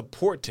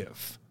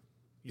supportive.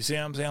 You see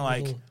what I'm saying?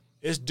 Like,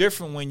 it's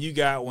different when you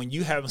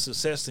having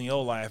success in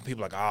your life.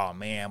 People are like, oh,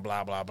 man,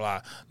 blah, blah,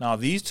 blah. Now,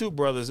 these two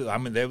brothers, I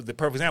mean, the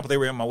perfect example, they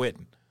were at my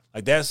wedding.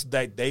 Like,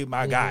 they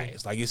my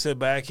guys. Like, you sit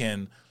back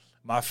and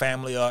my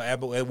family, at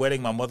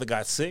wedding, my mother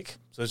got sick.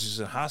 So she's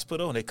in the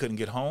hospital, and they couldn't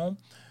get home.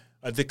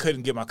 They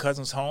couldn't get my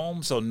cousins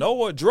home. So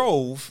Noah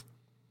drove,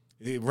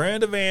 he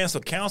rented a van, so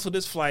canceled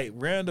his flight,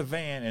 rented a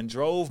van, and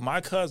drove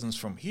my cousins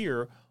from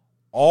here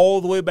all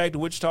the way back to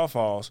Wichita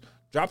Falls,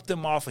 dropped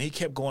them off, and he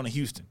kept going to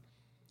Houston.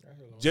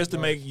 Just to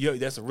make,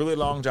 that's a really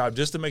long job,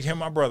 just to make him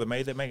my brother,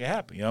 make it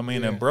happen. You know what I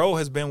mean? Yeah. And bro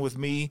has been with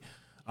me.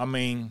 I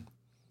mean,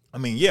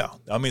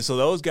 so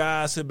those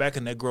guys sit back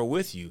and they grow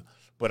with you.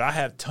 But I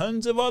have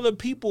tons of other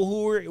people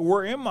who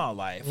were in my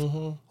life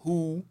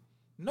who,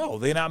 no,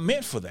 they're not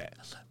meant for that.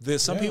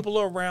 There's some people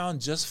are around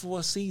just for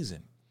a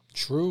season.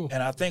 True.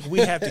 And I think we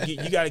have to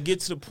you got to get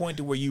to the point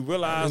to where you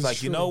realize, like,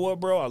 true. You know what,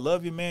 bro? I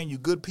love you, man. You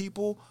good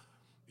people.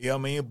 You know what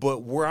I mean?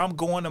 But where I'm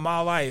going in my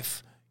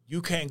life,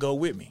 you can't go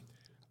with me.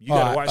 You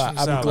got to watch some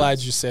I'm glad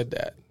you said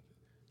that.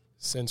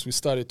 Since we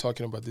started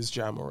talking about this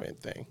Ja Morant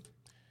thing,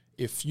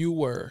 if you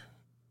were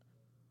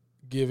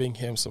giving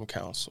him some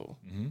counsel,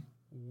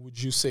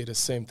 would you say the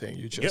same thing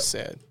you just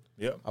said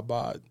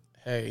about,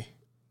 hey,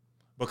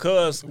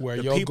 because where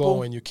you're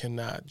going, you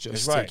cannot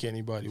just take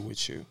anybody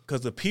with you?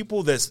 Because the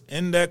people that's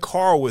in that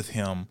car with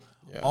him,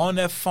 on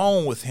that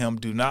phone with him,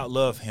 do not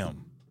love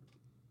him.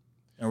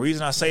 And the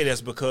reason I say that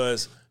is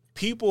because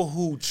people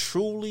who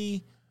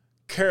truly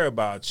care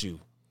about you,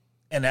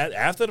 and that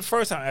after the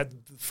first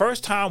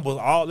time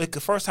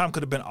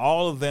could have been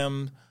all of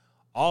them,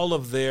 all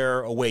of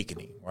their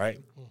awakening,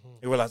 right?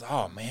 They realized,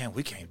 oh man,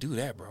 we can't do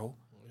that, bro.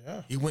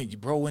 Yeah,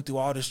 bro went through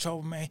all this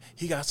trouble, man.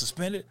 He got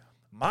suspended.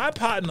 My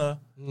partner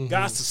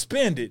got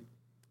suspended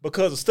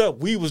because of stuff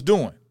we was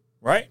doing,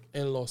 right?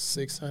 And lost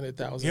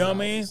 $600,000. You know what I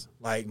mean?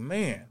 Like,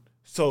 man.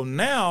 So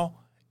now,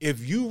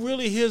 if you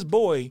really his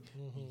boy,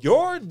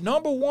 your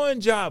number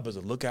one job is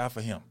to look out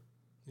for him.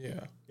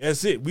 Yeah.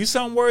 That's it. We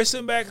somewhere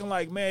sitting back and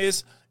like, man,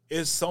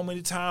 it's so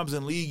many times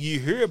in league you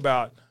hear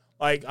about.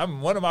 Like,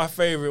 I'm one of my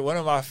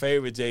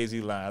favorite Jay-Z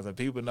lines, and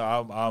people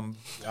know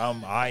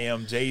I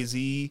am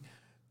Jay-Z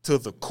to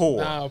the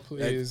core. Now,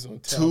 please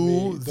don't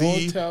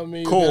tell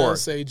me you're gonna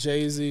say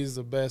Jay-Z is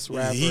the best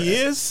rapper. He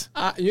is.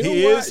 You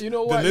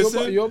know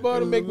what? You're about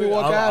to make me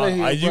walk out of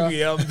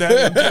here, bro.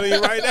 I'm telling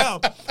you right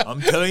now. I'm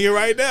telling you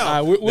right now.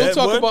 All right, we'll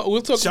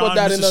talk about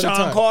that another time.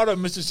 Sean Carter,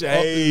 Mr.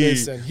 Shay.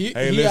 Listen,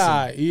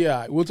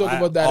 we'll talk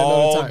about that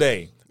another time. All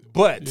day.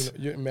 But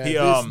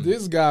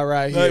this guy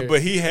right here,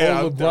 but he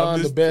had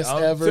LeBron the best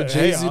ever,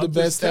 Jay-Z the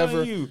best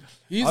ever.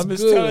 I'm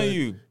just telling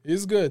you,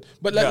 he's good.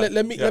 But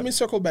let me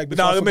circle back.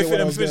 Let me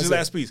finish this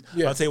last piece.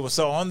 Yeah. I'll tell you what.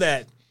 So on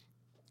that,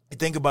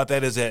 think about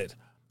that is that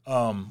what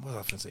was I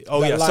going to say?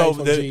 Oh,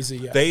 so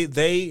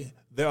Jay-Z,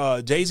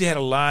 Jay-Z had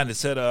a line that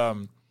said,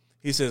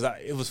 he says,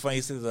 it was funny.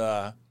 He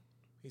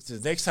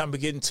says, next time we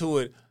get into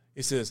it,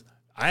 he says,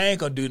 I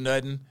ain't going to do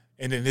nothing.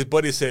 And then his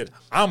buddy said,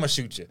 I'm going to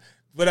shoot you.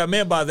 What I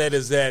meant by that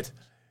is that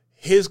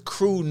his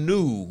crew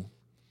knew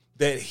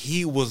that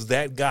he was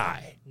that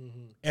guy.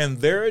 And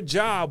their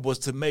job was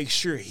to make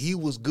sure he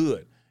was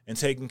good and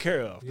taken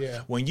care of.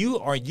 Yeah. When you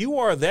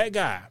are that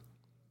guy,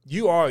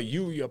 you're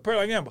a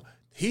perfect example.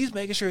 He's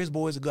making sure his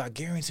boys are good. I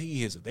guarantee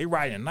he is. They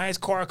riding a nice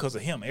car because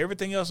of him.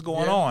 Everything else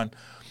going on.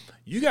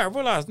 You got to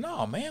realize,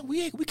 no, man,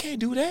 we can't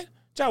do that.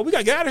 John, we got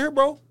to get out of here,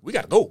 bro. We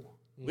got to go.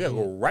 We got to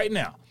go right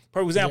now.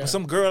 For example,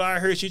 some girl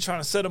out here, she trying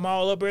to set them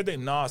all up,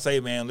 everything. No, I say,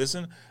 man,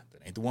 listen,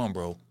 that ain't the one,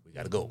 bro. We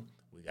got to go.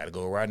 We got to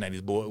go right now.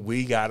 These boys,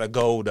 we got to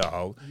go,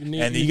 dog. You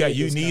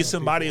need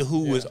somebody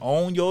who is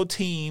on your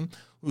team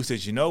who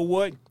says, you know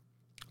what?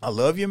 I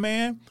love you,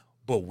 man,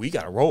 but we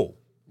got to roll.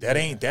 That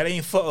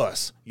ain't for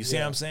us. You see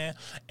what I'm saying?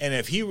 And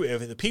if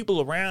the people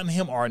around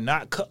him are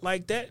not cut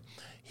like that,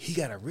 he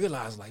got to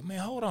realize, like, man,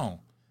 hold on.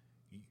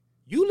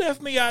 You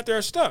left me out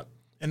there stuck.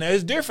 And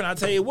it's different, I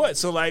tell you what.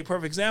 So, like,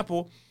 perfect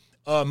example,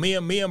 me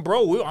and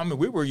bro,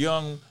 we were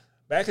young.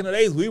 Back in the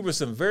days, we were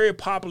some very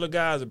popular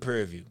guys at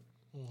Prairie View.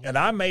 And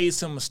I made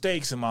some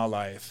mistakes in my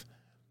life.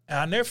 And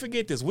I'll never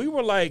forget this. We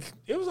were like,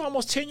 it was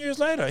almost 10 years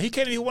later. He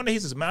came to me one day, he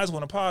says, man, I just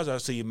want to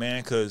apologize to you,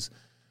 man, because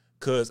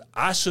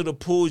I should have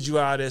pulled you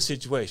out of that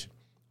situation.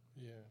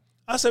 Yeah.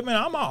 I said, man,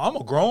 I'm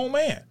a grown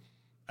man.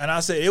 And I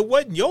said, it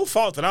wasn't your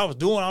fault that I was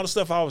doing all the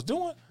stuff I was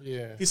doing.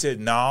 Yeah. He said,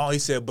 no. He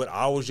said, but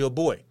I was your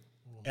boy.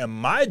 And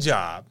my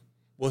job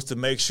was to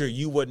make sure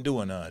you wasn't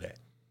doing none of that.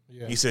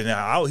 Yeah. He said,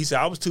 I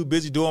was too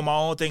busy doing my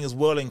own thing as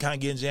well and kind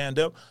of getting jammed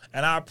up.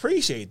 And I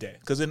appreciate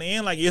that. Because in the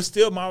end, like, it's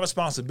still my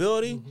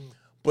responsibility. Mm-hmm.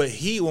 But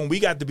when we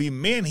got to be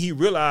men, he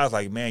realized,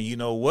 like, man, you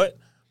know what?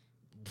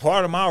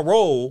 Part of my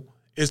role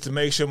is to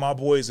make sure my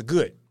boys are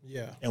good.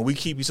 Yeah. And we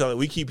keep each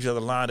other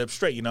lined up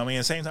straight. You know what I mean?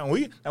 At the same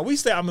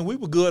time, we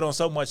were good on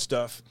so much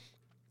stuff.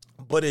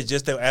 But it's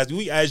just that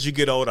as you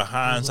get older,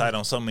 hindsight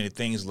on so many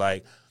things,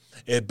 like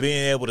it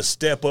being able to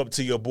step up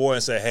to your boy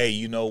and say, hey,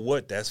 you know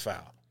what? That's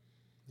foul.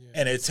 Yeah.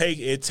 And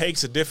it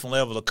takes a different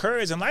level of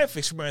courage and life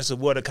experience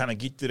of what to kind of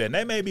get through that. And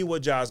that may be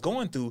what Josh's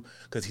going through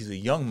because he's a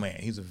young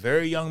man. He's a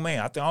very young man.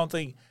 I don't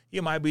think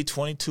he might be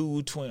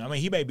 22, 20. I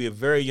mean, he may be a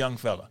very young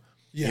fella.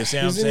 Yeah, you see he's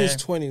what I'm in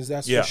saying? his 20s,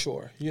 that's for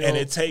sure. You know? And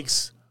it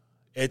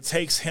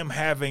takes him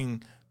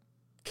having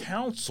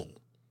counsel.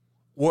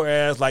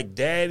 Whereas like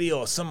daddy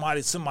or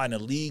somebody in the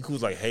league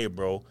who's like, hey,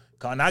 bro,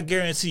 and I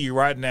guarantee you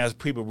right now there's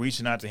people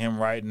reaching out to him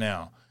right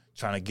now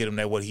trying to get him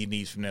what he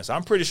needs from this. So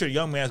I'm pretty sure the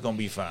young man's going to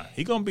be fine.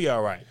 He's going to be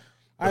all right.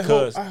 I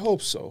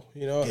hope so.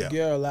 You know,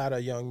 there are a lot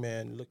of young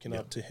men looking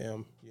up to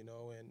him, you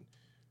know, and,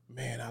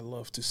 man, I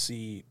love to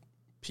see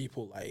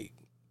people like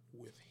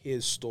with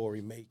his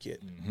story make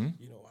it. Mm-hmm.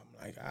 You know,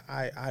 I'm like,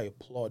 I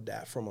applaud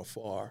that from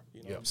afar,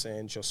 you know what I'm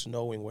saying, just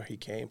knowing where he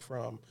came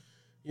from,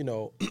 you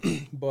know.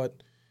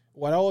 But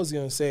what I was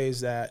going to say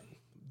is that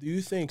do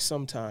you think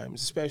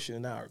sometimes, especially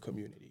in our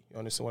community, you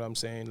understand what I'm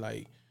saying?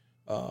 Like,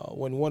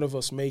 when one of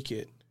us make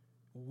it,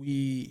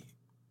 we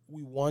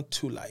want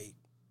to like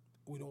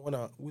we don't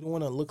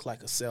want to look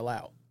like a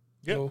sellout.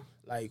 Yep. You know,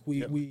 like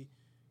we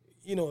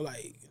you know,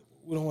 like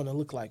we don't want to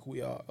look like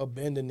we are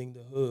abandoning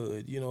the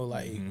hood. You know,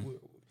 like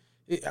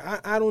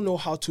I don't know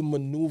how to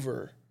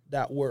maneuver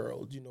that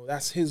world. You know,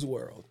 that's his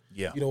world.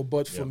 Yeah. You know,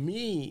 but for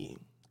me,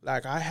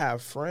 like I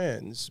have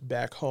friends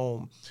back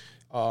home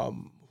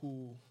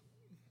who,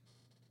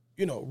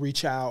 you know,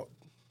 reach out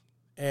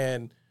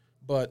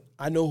but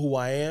I know who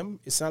I am.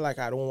 It's not like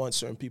I don't want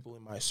certain people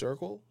in my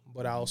circle,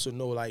 but I also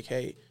know like,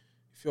 hey,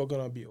 if you're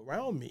going to be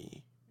around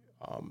me,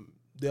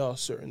 there are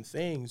certain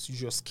things you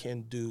just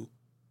can't do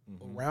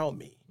around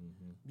me,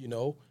 you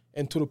know?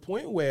 And to the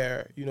point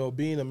where, you know,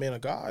 being a man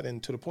of God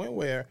and to the point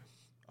where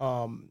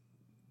some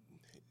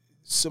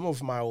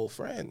of my old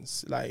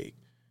friends, like,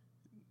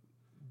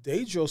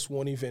 they just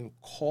won't even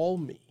call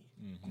me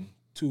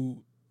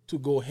to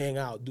go hang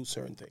out, do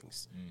certain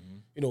things,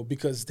 you know,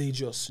 because they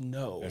just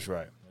know. That's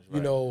right. You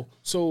know,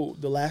 so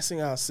the last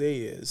thing I'll say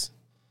is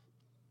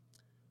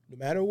no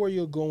matter where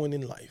you're going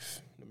in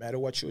life, no matter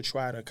what you're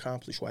trying to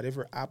accomplish,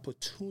 whatever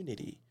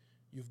opportunity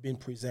you've been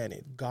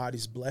presented, God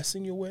is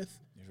blessing you with.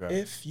 Right.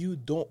 If you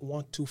don't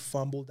want to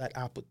fumble that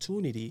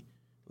opportunity,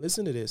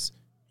 listen to this,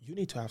 you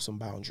need to have some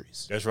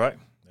boundaries. That's right.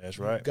 That's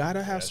right. You got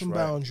to have some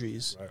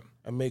boundaries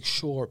and make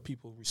sure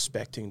people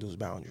respecting those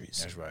boundaries.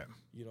 That's right.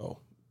 You know,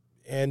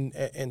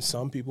 and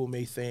some people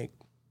may think,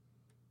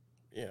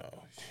 you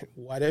know,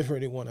 whatever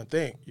they want to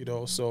think, you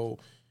know, so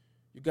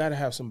you got to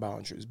have some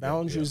boundaries.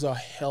 Boundaries are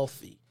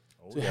healthy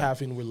to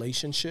have in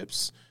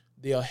relationships.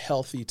 They are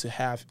healthy to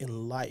have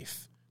in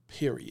life,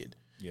 period.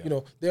 Yeah. You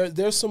know,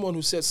 there's someone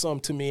who said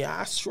something to me.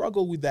 I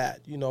struggle with that,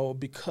 you know,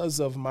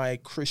 because of my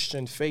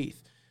Christian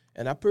faith.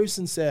 And that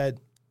person said,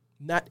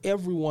 not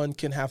everyone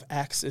can have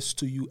access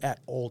to you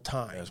at all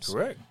times. That's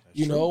correct. That's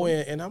you true. know,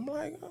 and I'm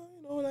like,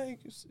 you know, like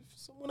if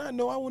someone I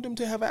know, I want them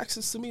to have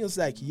access to me. It's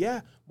like,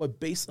 yeah, but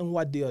based on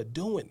what they are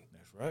doing.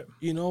 That's right.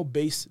 You know,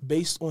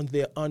 based on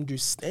their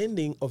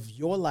understanding of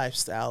your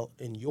lifestyle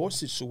and your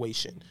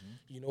situation.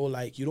 You know,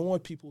 like you don't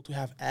want people to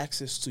have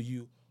access to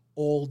you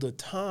all the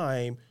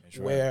time. That's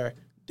where right.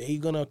 They're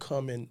going to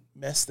come and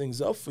mess things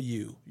up for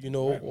you, you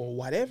know, or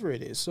whatever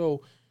it is.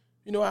 So,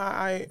 you know,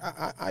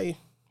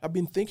 I've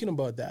been thinking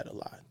about that a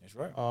lot. That's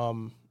right.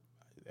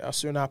 There are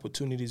certain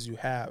opportunities you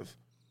have.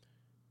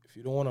 If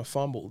you don't want to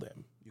fumble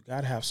them, you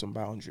got to have some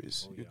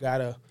boundaries. You got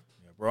to.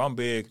 Yeah, bro, I'm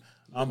big.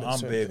 I'm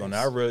big on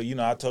that. I really, you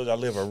know, I told you I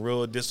live a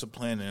real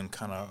disciplined and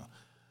kind of.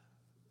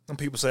 Some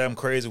people say I'm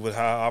crazy with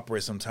how I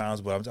operate sometimes,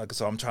 but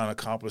I'm trying to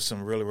accomplish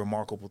some really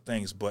remarkable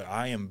things. But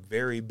I am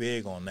very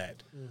big on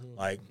that.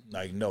 Like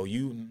no,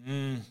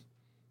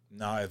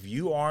 now if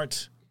you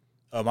aren't,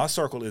 my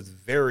circle is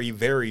very,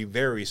 very,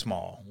 very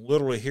small.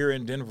 Literally here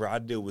in Denver, I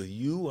deal with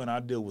you and I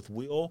deal with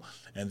Will,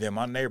 and then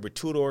my neighbor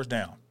 2 doors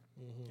down.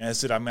 And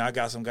that's it. I mean, I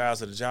got some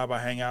guys at the job I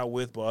hang out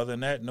with, but other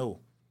than that, no.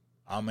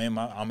 I'm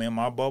in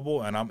my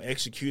bubble and I'm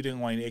executing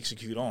what I need to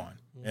execute on.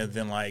 And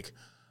then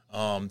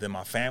then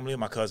my family,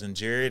 my cousin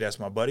Jerry, that's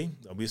my buddy.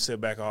 We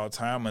sit back all the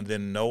time, and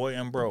then Noah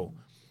and Bro.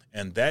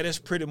 And that is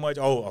pretty much,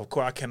 of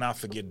course, I cannot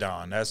forget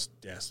Don. That's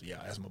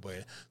my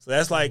buddy. So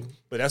that's but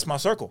that's my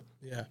circle.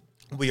 Yeah.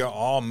 We are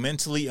all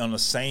mentally on the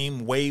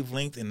same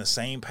wavelength in the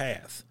same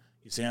path.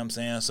 You see what I'm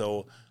saying?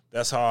 So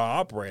that's how I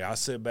operate. I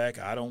sit back.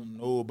 I don't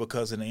know,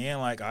 because in the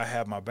end, I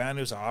have my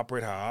boundaries. I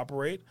operate how I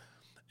operate.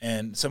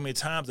 And so many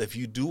times, if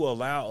you do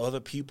allow other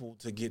people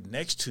to get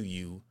next to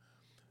you,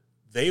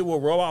 they will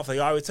roll off. They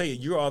always tell you,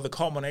 you are the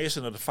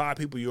culmination of the 5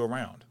 people you're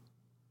around.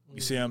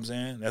 You see what I'm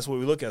saying? That's what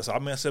we look at. So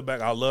I'm going to sit back.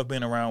 I love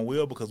being around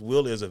Will because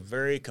Will is a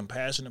very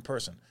compassionate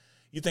person.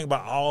 You think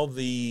about all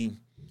the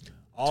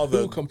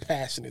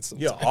compassionate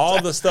sometimes. Yeah,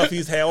 all the stuff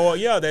he's had. Oh,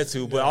 yeah, that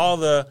too. But all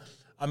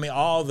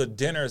the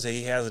dinners that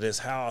he has at his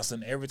house,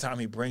 and every time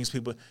he brings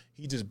people,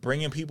 he just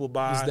bringing people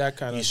by. He's that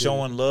kind He's of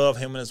showing love.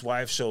 Him and his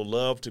wife show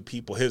love to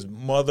people. His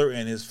mother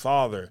and his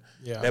father.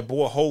 Yeah. That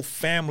boy, whole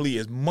family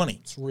is money.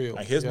 It's real.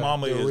 Like his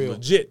mama is real.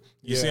 Legit.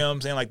 You see what I'm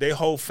saying? Like their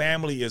whole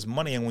family is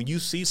money. And when you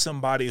see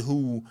somebody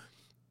who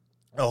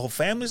a whole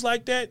family's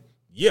like that,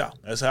 yeah,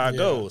 that's how it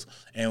goes.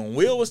 And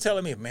Will was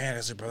telling me, man,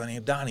 there's a brother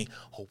named Donnie.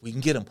 Hope we can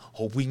get him.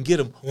 Hope we can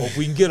get him. Hope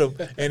we can get him.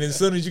 And as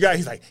soon as you got,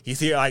 he's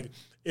here. Like,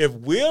 if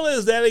Will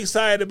is that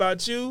excited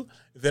about you,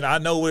 then I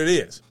know what it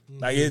is.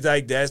 Like, it's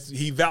like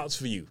he vouched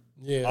for you.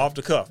 Yeah. Off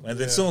the cuff. And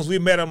then as soon as we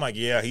met, I'm like,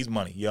 yeah, he's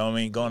money. You know what I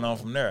mean? Going on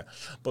from there.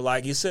 But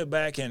like you sit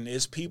back and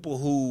it's people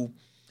who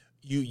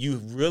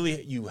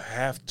you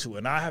have to.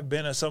 And I have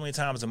been there so many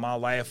times in my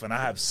life and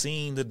I have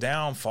seen the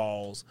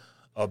downfalls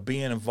of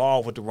being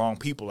involved with the wrong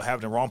people, or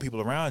having the wrong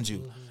people around you.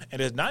 Mm-hmm.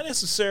 And it's not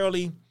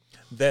necessarily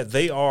that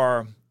they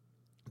are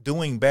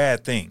doing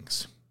bad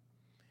things.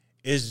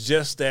 It's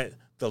just that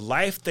the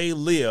life they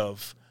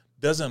live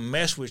doesn't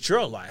mesh with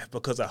your life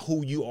because of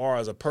who you are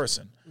as a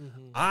person.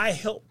 Mm-hmm. I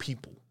help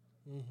people.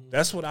 Mm-hmm.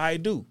 That's what I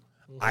do.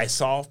 Mm-hmm. I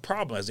solve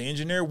problems. As an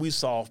engineer, we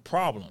solve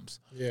problems.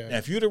 Yeah. And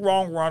if you're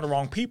around the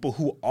wrong people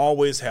who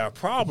always have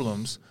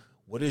problems,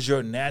 what is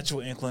your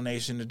natural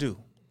inclination to do?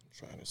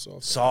 Trying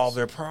to solve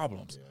their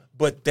problems. Yeah.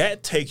 But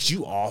that takes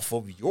you off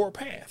of your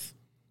path.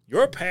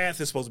 Your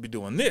path is supposed to be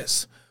doing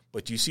this,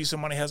 but you see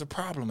somebody has a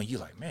problem and you're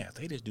like, man, if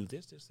they just do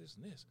this, this, this,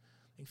 and this,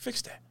 they can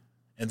fix that.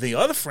 And the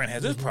other friend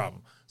has this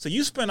problem. So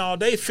you spend all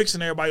day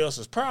fixing everybody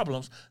else's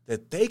problems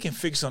that they can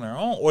fix on their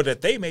own or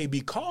that they may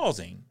be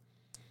causing,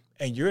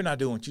 and you're not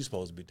doing what you're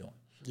supposed to be doing.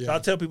 Yeah. So I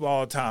tell people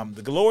all the time,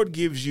 the Lord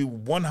gives you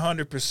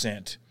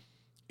 100%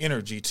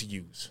 energy to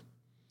use.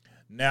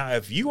 Now,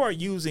 if you are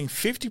using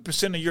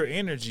 50% of your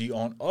energy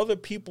on other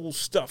people's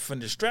stuff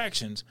and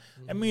distractions,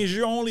 that means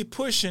you're only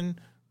pushing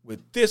with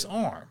this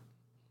arm.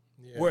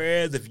 Yeah.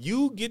 Whereas if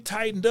you get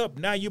tightened up,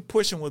 now you're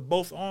pushing with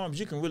both arms,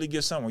 you can really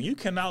get somewhere. You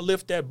cannot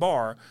lift that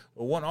bar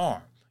with one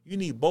arm. You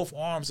need both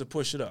arms to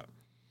push it up.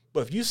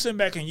 But if you sit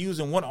back and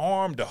using one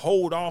arm to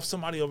hold off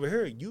somebody over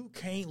here, you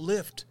can't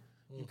lift.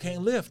 You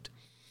can't lift.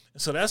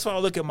 And so that's why I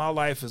look at my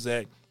life is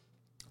that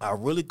I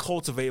really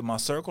cultivate my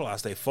circle. I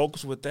stay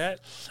focused with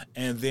that.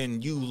 And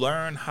then you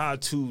learn how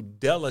to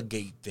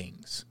delegate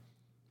things.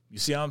 You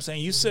see what I'm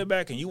saying? You sit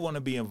back and you want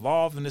to be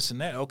involved in this and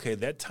that. Okay,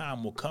 that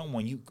time will come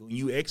when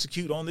you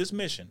execute on this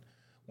mission.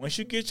 Once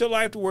you get your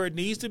life to where it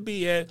needs to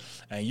be at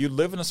and you're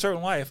living a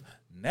certain life,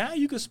 now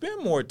you can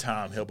spend more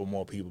time helping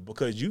more people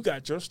because you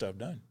got your stuff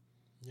done.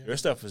 Yeah. Your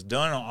stuff is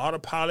done on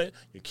autopilot.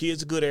 Your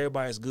kids are good.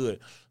 Everybody's good.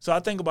 So I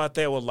think about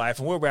that with life.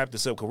 And we'll wrap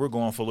this up because we're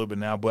going for a little bit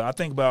now. But I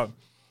think about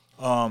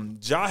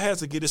Ja has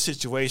to get a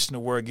situation to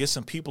where it gets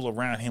some people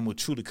around him who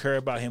truly care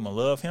about him and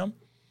love him.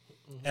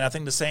 Mm-hmm. And I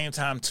think at the same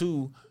time,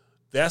 too,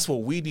 that's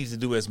what we need to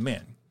do as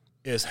men,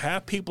 is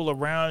have people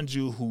around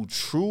you who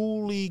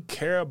truly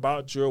care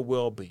about your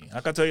well-being.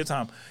 Like I tell you,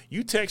 Tom,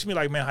 you text me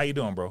like, man, how you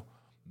doing, bro?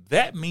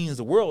 That means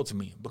the world to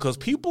me because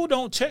people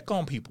don't check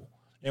on people.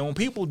 And when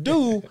people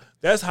do,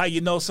 that's how you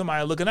know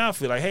somebody looking out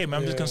for you. Like, hey, man,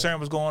 I'm just concerned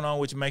what's going on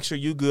with you. Make sure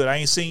you good. I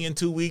ain't seen you in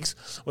 2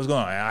 weeks. What's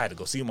going on? I had to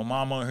go see my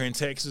mom over here in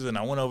Texas, and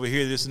I went over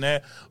here, this and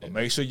that. But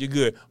make sure you're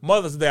good.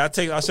 Mother's Day,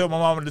 I showed my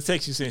mom the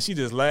text you sent. She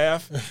just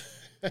laughed.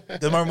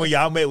 Remember when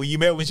you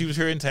met when she was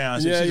here in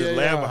town? She just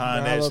laughed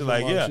behind that. She's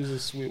like, yeah. She's a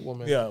sweet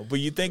woman. Yeah, but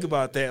you think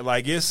about that.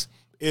 Like, it's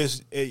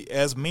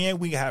as men,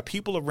 we have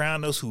people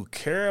around us who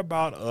care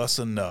about us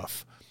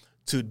enough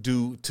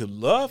to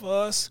love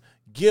us,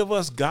 give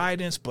us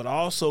guidance, but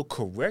also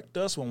correct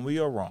us when we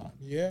are wrong.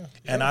 Yeah.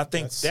 And I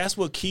think that's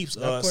what keeps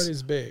us part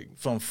is big.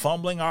 From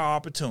fumbling our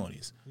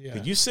opportunities. Yeah.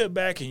 If you sit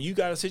back and you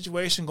got a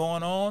situation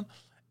going on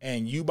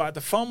and you about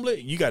to fumble it,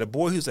 you got a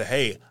boy who said,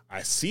 hey,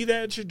 I see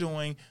that you're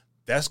doing,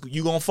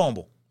 you going to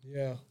fumble.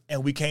 Yeah.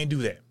 And we can't do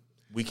that.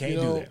 We can't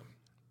do that.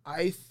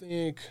 I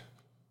think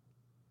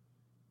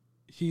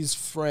his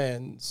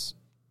friends,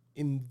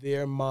 in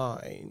their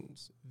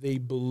minds, they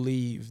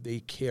believe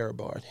they care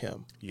about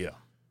him. Yeah.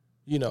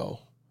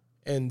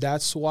 And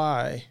that's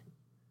why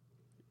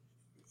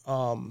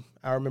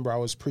I remember I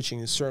was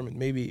preaching a sermon.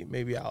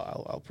 Maybe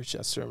I'll preach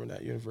that sermon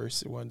at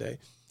university one day.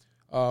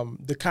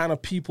 The kind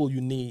of people you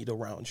need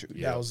around you.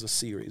 Yeah. That was the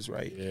series,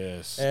 right?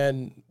 Yes.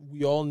 And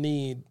we all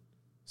need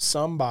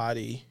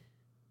somebody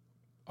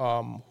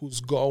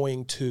who's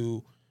going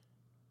to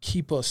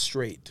keep us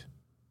straight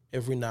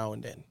every now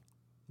and then.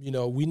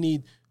 We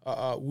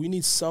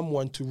need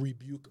someone to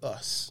rebuke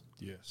us.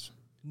 Yes.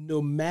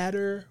 No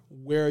matter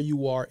where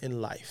you are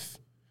in life,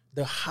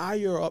 the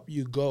higher up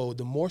you go,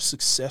 the more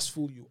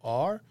successful you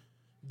are,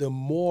 the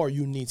more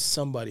you need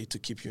somebody to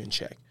keep you in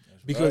check.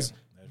 Because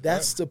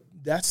that's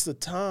the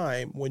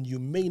time when you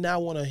may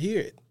not want to hear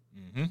it.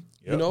 Mm-hmm.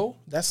 Yep.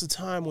 That's the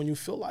time when you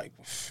feel like,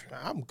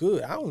 I'm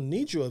good. I don't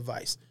need your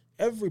advice.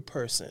 every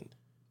person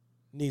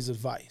needs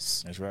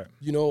advice. That's right.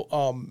 You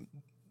know,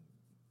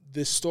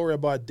 this story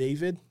about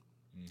David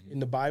in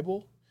the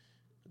Bible,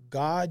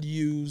 God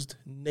used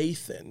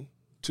Nathan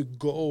to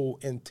go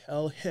and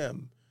tell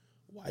him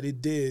what he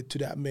did to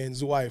that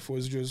man's wife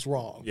was just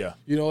wrong. Yeah.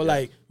 You know,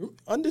 like,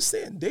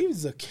 understand,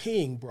 David's a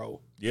king, bro.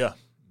 Yeah.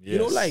 Yes. You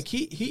know, like,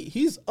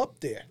 he's up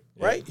there,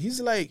 right? He's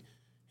like,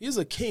 he's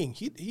a king.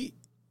 He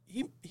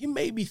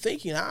may be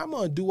thinking, I'm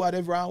going to do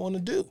whatever I want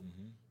to do,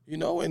 you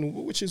know, and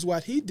which is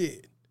what he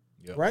did,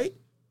 right?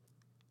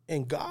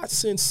 And God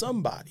sends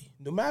somebody,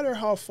 no matter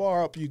how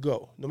far up you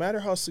go, no matter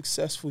how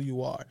successful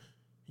you are,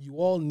 we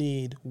all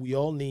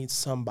need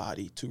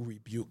somebody to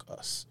rebuke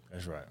us.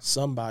 That's right.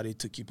 Somebody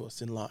to keep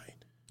us in line.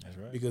 That's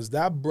right. Because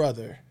that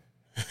brother,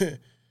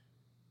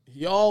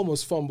 he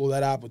almost fumbled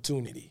that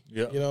opportunity.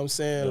 Yeah. You know what I'm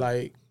saying?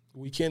 Like,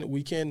 we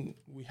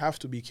have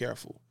to be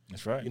careful.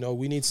 That's right. You know,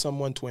 we need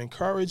someone to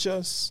encourage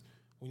us.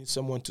 We need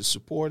someone to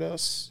support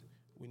us.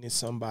 We need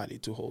somebody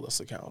to hold us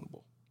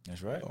accountable.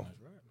 That's right. You know?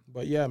 That's right.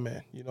 But yeah,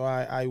 man, you know,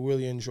 I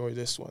really enjoy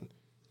this one.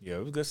 Yeah,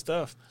 it was good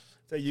stuff.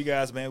 Tell you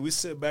guys, man, we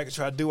sit back and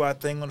try to do our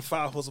thing on the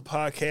FiveHustles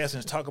podcast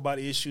and talk about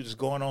issues that's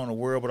going on in the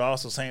world, but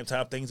also at the same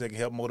time things that can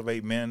help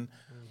motivate men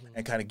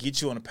and kind of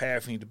get you on the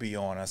path you need to be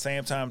on. At the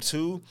same time,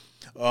 too,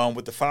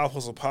 with the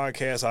FiveHustles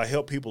podcast, I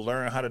help people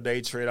learn how to day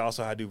trade,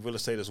 also how to do real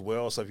estate as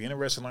well. So if you're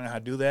interested in learning how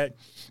to do that,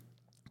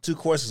 2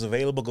 courses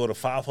available. Go to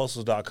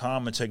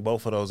FiveHustles.com and check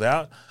both of those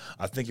out.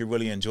 I think you'll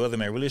really enjoy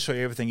them and really show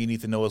you everything you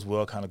need to know as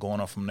well, kind of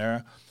going on from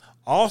there.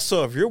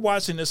 Also, if you're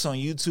watching this on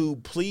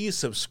YouTube, please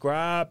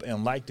subscribe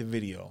and like the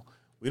video.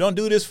 We don't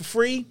do this for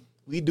free.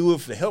 We do it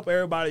to help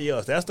everybody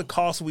else. That's the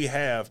cost we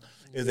have,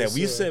 is that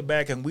we sit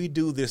back and we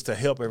do this to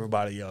help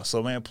everybody else.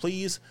 So, man,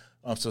 please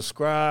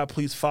subscribe.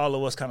 Please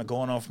follow us, kind of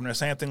going on from there.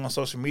 Same thing on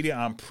social media.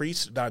 I'm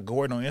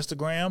preach.gordon on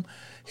Instagram.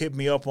 Hit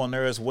me up on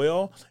there as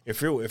well.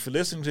 If you're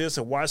listening to this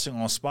and watching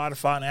on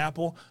Spotify and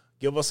Apple,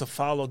 give us a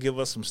follow, give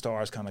us some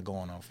stars kind of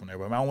going on from there.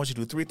 But I want you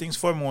to do 3 things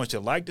for me. I want you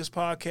to like this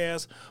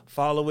podcast,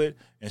 follow it,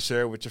 and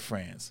share it with your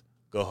friends.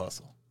 Go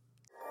hustle.